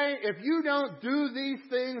 okay, if you don't do these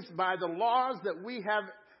things by the laws that we have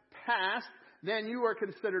passed, then you are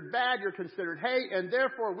considered bad, you're considered hate, and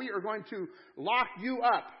therefore we are going to lock you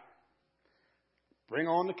up. Bring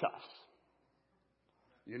on the cuffs.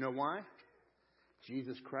 You know why?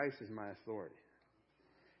 Jesus Christ is my authority.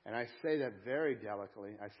 And I say that very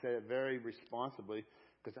delicately. I say it very responsibly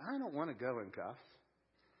because I don't want to go in cuffs.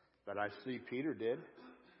 But I see Peter did.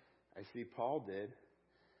 I see Paul did.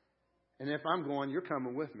 And if I'm going, you're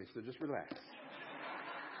coming with me, so just relax.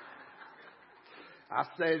 I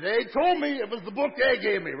say, they told me it was the book they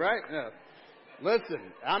gave me, right? No. Listen,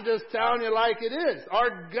 I'm just telling you like it is.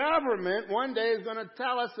 Our government one day is going to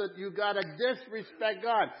tell us that you got to disrespect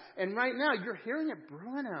God. And right now, you're hearing it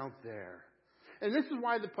brewing out there. And this is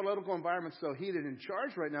why the political environment's so heated and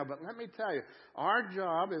charged right now. But let me tell you, our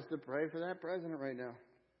job is to pray for that president right now.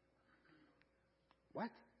 What?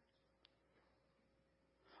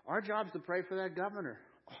 Our job is to pray for that governor.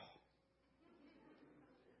 Oh.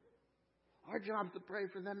 Our job is to pray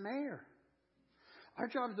for that mayor. Our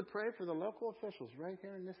job is to pray for the local officials right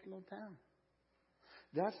here in this little town.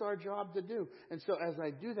 That's our job to do. And so as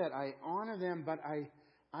I do that, I honor them, but I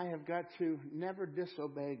have got to never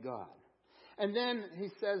disobey God. And then he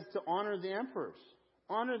says to honor the emperors.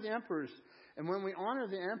 Honor the emperors. And when we honor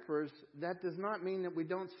the emperors, that does not mean that we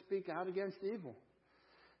don't speak out against evil.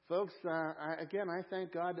 Folks, I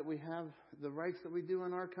thank God that we have the rights that we do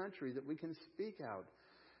in our country, that we can speak out.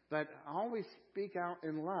 But always speak out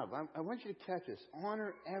in love. I want you to catch this.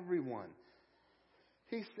 Honor everyone.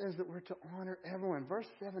 He says that we're to honor everyone. Verse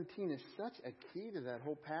 17 is such a key to that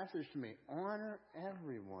whole passage to me. Honor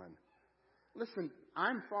everyone. Listen,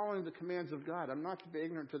 I'm following the commands of God. I'm not to be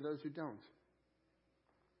ignorant to those who don't.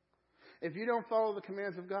 If you don't follow the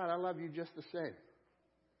commands of God, I love you just the same.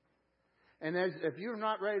 And if you're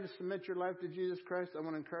not ready to submit your life to Jesus Christ, I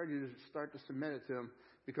want to encourage you to start to submit it to Him.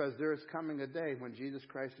 Because there is coming a day when Jesus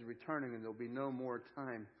Christ is returning and there will be no more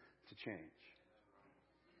time to change.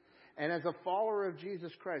 And as a follower of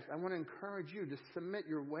Jesus Christ, I want to encourage you to submit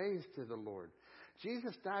your ways to the Lord.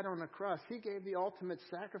 Jesus died on the cross. He gave the ultimate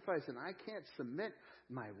sacrifice, and I can't submit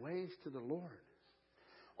my ways to the Lord.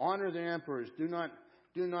 Honor the emperors. Does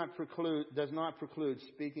not preclude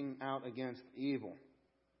speaking out against evil.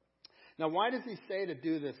 Now, why does he say to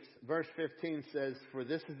do this? Verse 15 says, "For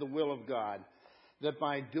this is the will of God, that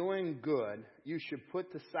by doing good, you should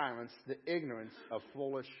put to silence the ignorance of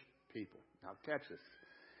foolish people." Now catch this.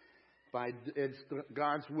 It's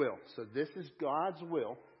God's will. So this is God's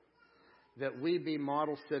will, that we be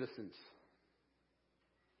model citizens.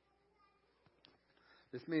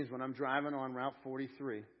 This means when I'm driving on Route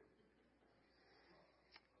 43,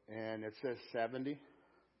 and it says 70,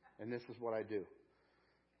 and this is what I do.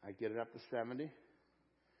 I get it up to 70,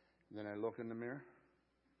 and then I look in the mirror.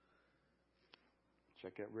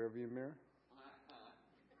 Check that rear view mirror.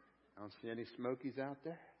 I don't see any smokies out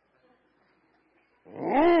there.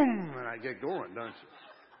 Boom! And I get going, don't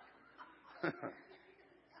you?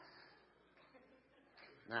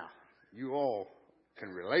 Now, you all can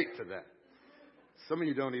relate to that. Some of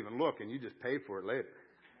you don't even look, and you just pay for it later.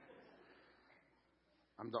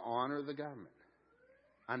 I'm to honor the government.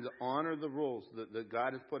 I'm to honor the rules that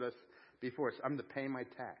God has put us before us. I'm to pay my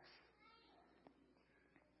tax.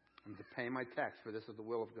 I'm to pay my tax, for this is the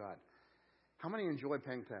will of God. How many enjoy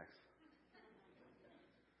paying tax?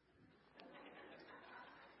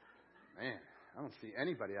 Man, I don't see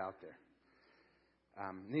anybody out there.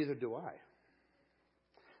 Neither do I.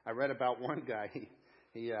 I read about one guy.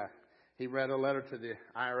 He read a letter to the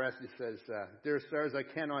IRS. He says, "Dear sirs, I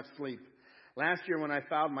cannot sleep. Last year when I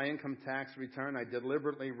filed my income tax return, I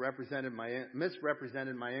deliberately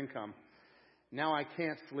misrepresented my income. Now I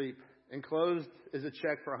can't sleep. Enclosed is a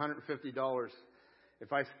check for $150.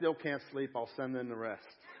 If I still can't sleep, I'll send in the rest."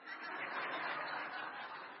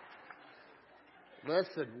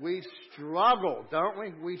 Listen, we struggle, don't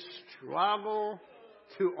we? We struggle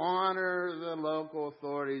to honor the local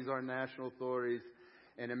authorities, our national authorities.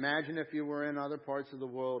 And imagine if you were in other parts of the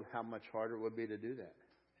world, how much harder it would be to do that.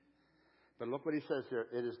 But look what he says here.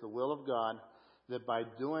 It is the will of God that by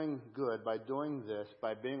doing good, by doing this,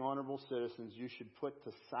 by being honorable citizens, you should put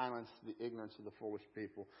to silence the ignorance of the foolish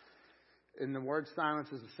people. And the word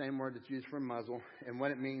silence is the same word that's used for muzzle. And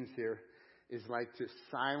what it means here is like to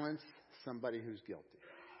silence somebody who's guilty.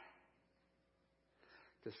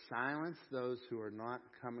 To silence those who are not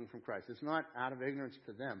coming from Christ. It's not out of ignorance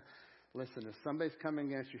to them. Listen, if somebody's coming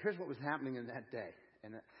against you, here's what was happening in that day.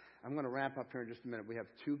 And I'm going to wrap up here in just a minute. We have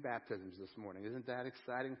 2 baptisms this morning. Isn't that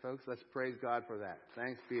exciting, folks? Let's praise God for that.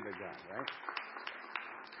 Thanks be to God, right?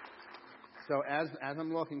 So as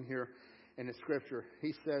I'm looking here in the scripture,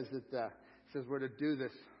 he says that we're to do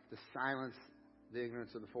this to silence the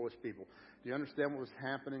ignorance of the foolish people. Do you understand what was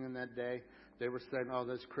happening in that day? They were saying, "Oh,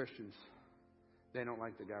 those Christians, they don't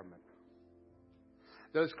like the government.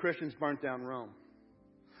 Those Christians burnt down Rome.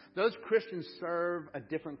 Those Christians serve a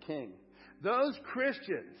different king. Those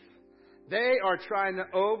Christians, they are trying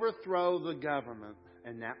to overthrow the government."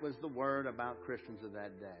 And that was the word about Christians of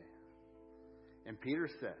that day. And Peter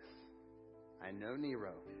says, "I know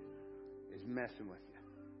Nero is messing with you.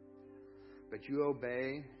 But you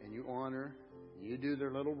obey and you honor, and you do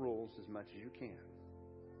their little rules as much as you can.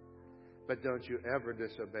 But don't you ever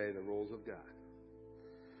disobey the rules of God.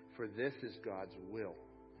 For this is God's will."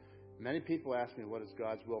 Many people ask me, what is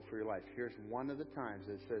God's will for your life? Here's one of the times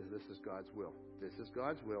that it says this is God's will. This is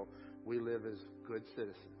God's will. We live as good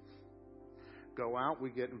citizens. Go out, we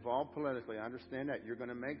get involved politically. I understand that. You're going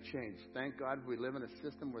to make change. Thank God we live in a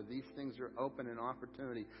system where these things are open and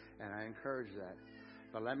opportunity, and I encourage that.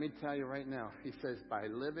 But let me tell you right now, he says, by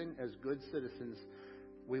living as good citizens,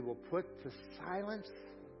 we will put to silence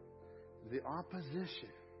the opposition.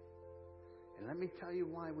 And let me tell you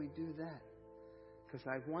why we do that. Because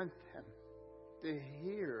I want them to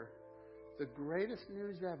hear the greatest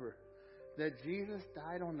news ever, that Jesus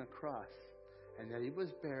died on the cross and that he was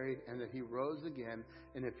buried and that he rose again.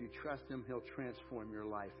 And if you trust him, he'll transform your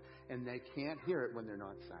life. And they can't hear it when they're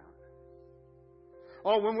not silent.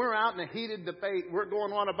 Oh, when we're out in a heated debate, we're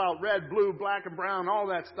going on about red, blue, black, and brown, all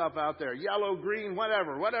that stuff out there. Yellow, green,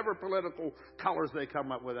 whatever political colors they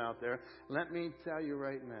come up with out there. Let me tell you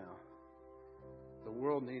right now, the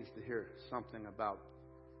world needs to hear something about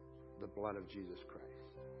the blood of Jesus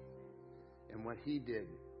Christ and what he did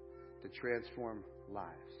to transform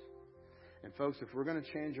lives. And folks, if we're going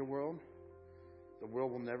to change the world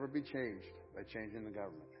will never be changed by changing the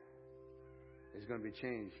government. It's going to be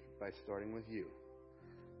changed by starting with you.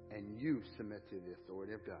 And you submit to the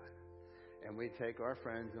authority of God. And we take our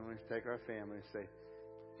friends and we take our family and say,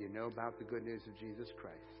 do you know about the good news of Jesus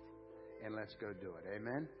Christ? And let's go do it.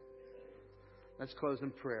 Amen? Let's close in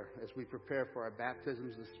prayer as we prepare for our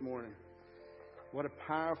baptisms this morning. What a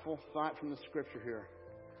powerful thought from the scripture here.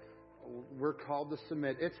 We're called to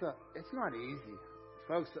submit. It's not easy.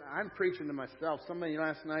 Folks, I'm preaching to myself. Somebody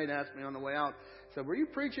last night asked me on the way out, said, "Were you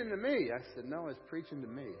preaching to me?" I said, "No, I was preaching to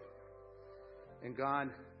me." And God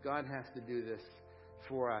has to do this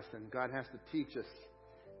for us, and God has to teach us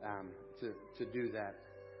to do that.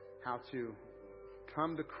 How to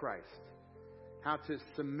come to Christ, how to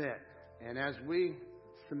submit. And as we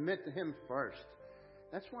submit to him first,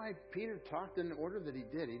 that's why Peter talked in the order that he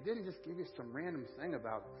did. He didn't just give you some random thing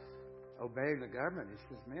about obeying the government. He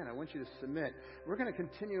says, man, I want you to submit. We're going to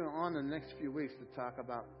continue on in the next few weeks to talk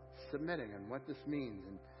about submitting and what this means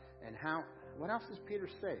and how. What else does Peter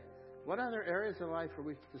say? What other areas of life are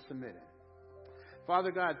we to submit in?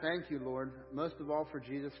 Father God, thank you, Lord, most of all for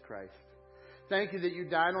Jesus Christ. Thank you that you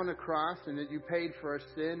died on the cross and that you paid for our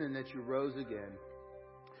sin and that you rose again.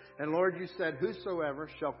 And Lord, you said, whosoever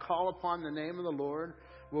shall call upon the name of the Lord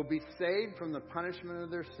will be saved from the punishment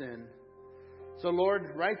of their sin. So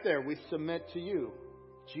Lord, right there, we submit to you.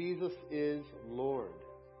 Jesus is Lord.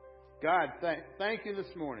 God, thank you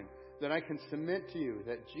this morning that I can submit to you,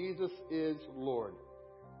 that Jesus is Lord,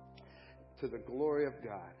 to the glory of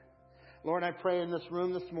God. Lord, I pray in this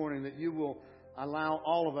room this morning that you will allow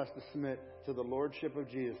all of us to submit to the Lordship of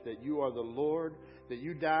Jesus, that you are the Lord, that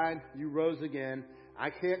you died, you rose again. I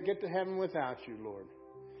can't get to heaven without you, Lord.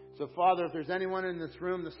 So, Father, if there's anyone in this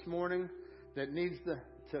room this morning that needs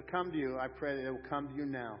to come to you, I pray that they will come to you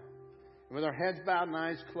now. And with our heads bowed and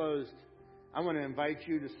eyes closed, I want to invite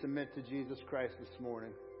you to submit to Jesus Christ this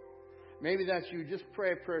morning. Maybe that's you. Just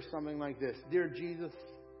pray a prayer something like this. Dear Jesus,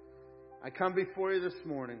 I come before you this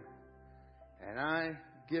morning, and I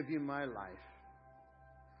give you my life.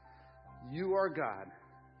 You are God,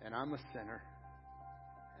 and I'm a sinner,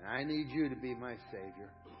 and I need you to be my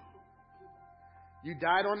Savior. You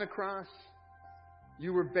died on the cross,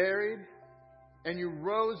 you were buried, and you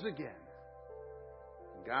rose again.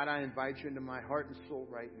 God, I invite you into my heart and soul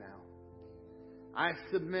right now. I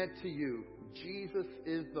submit to you. Jesus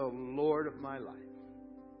is the Lord of my life.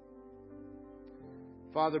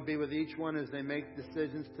 Father, be with each one as they make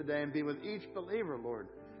decisions today, and be with each believer, Lord,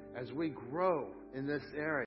 as we grow in this area.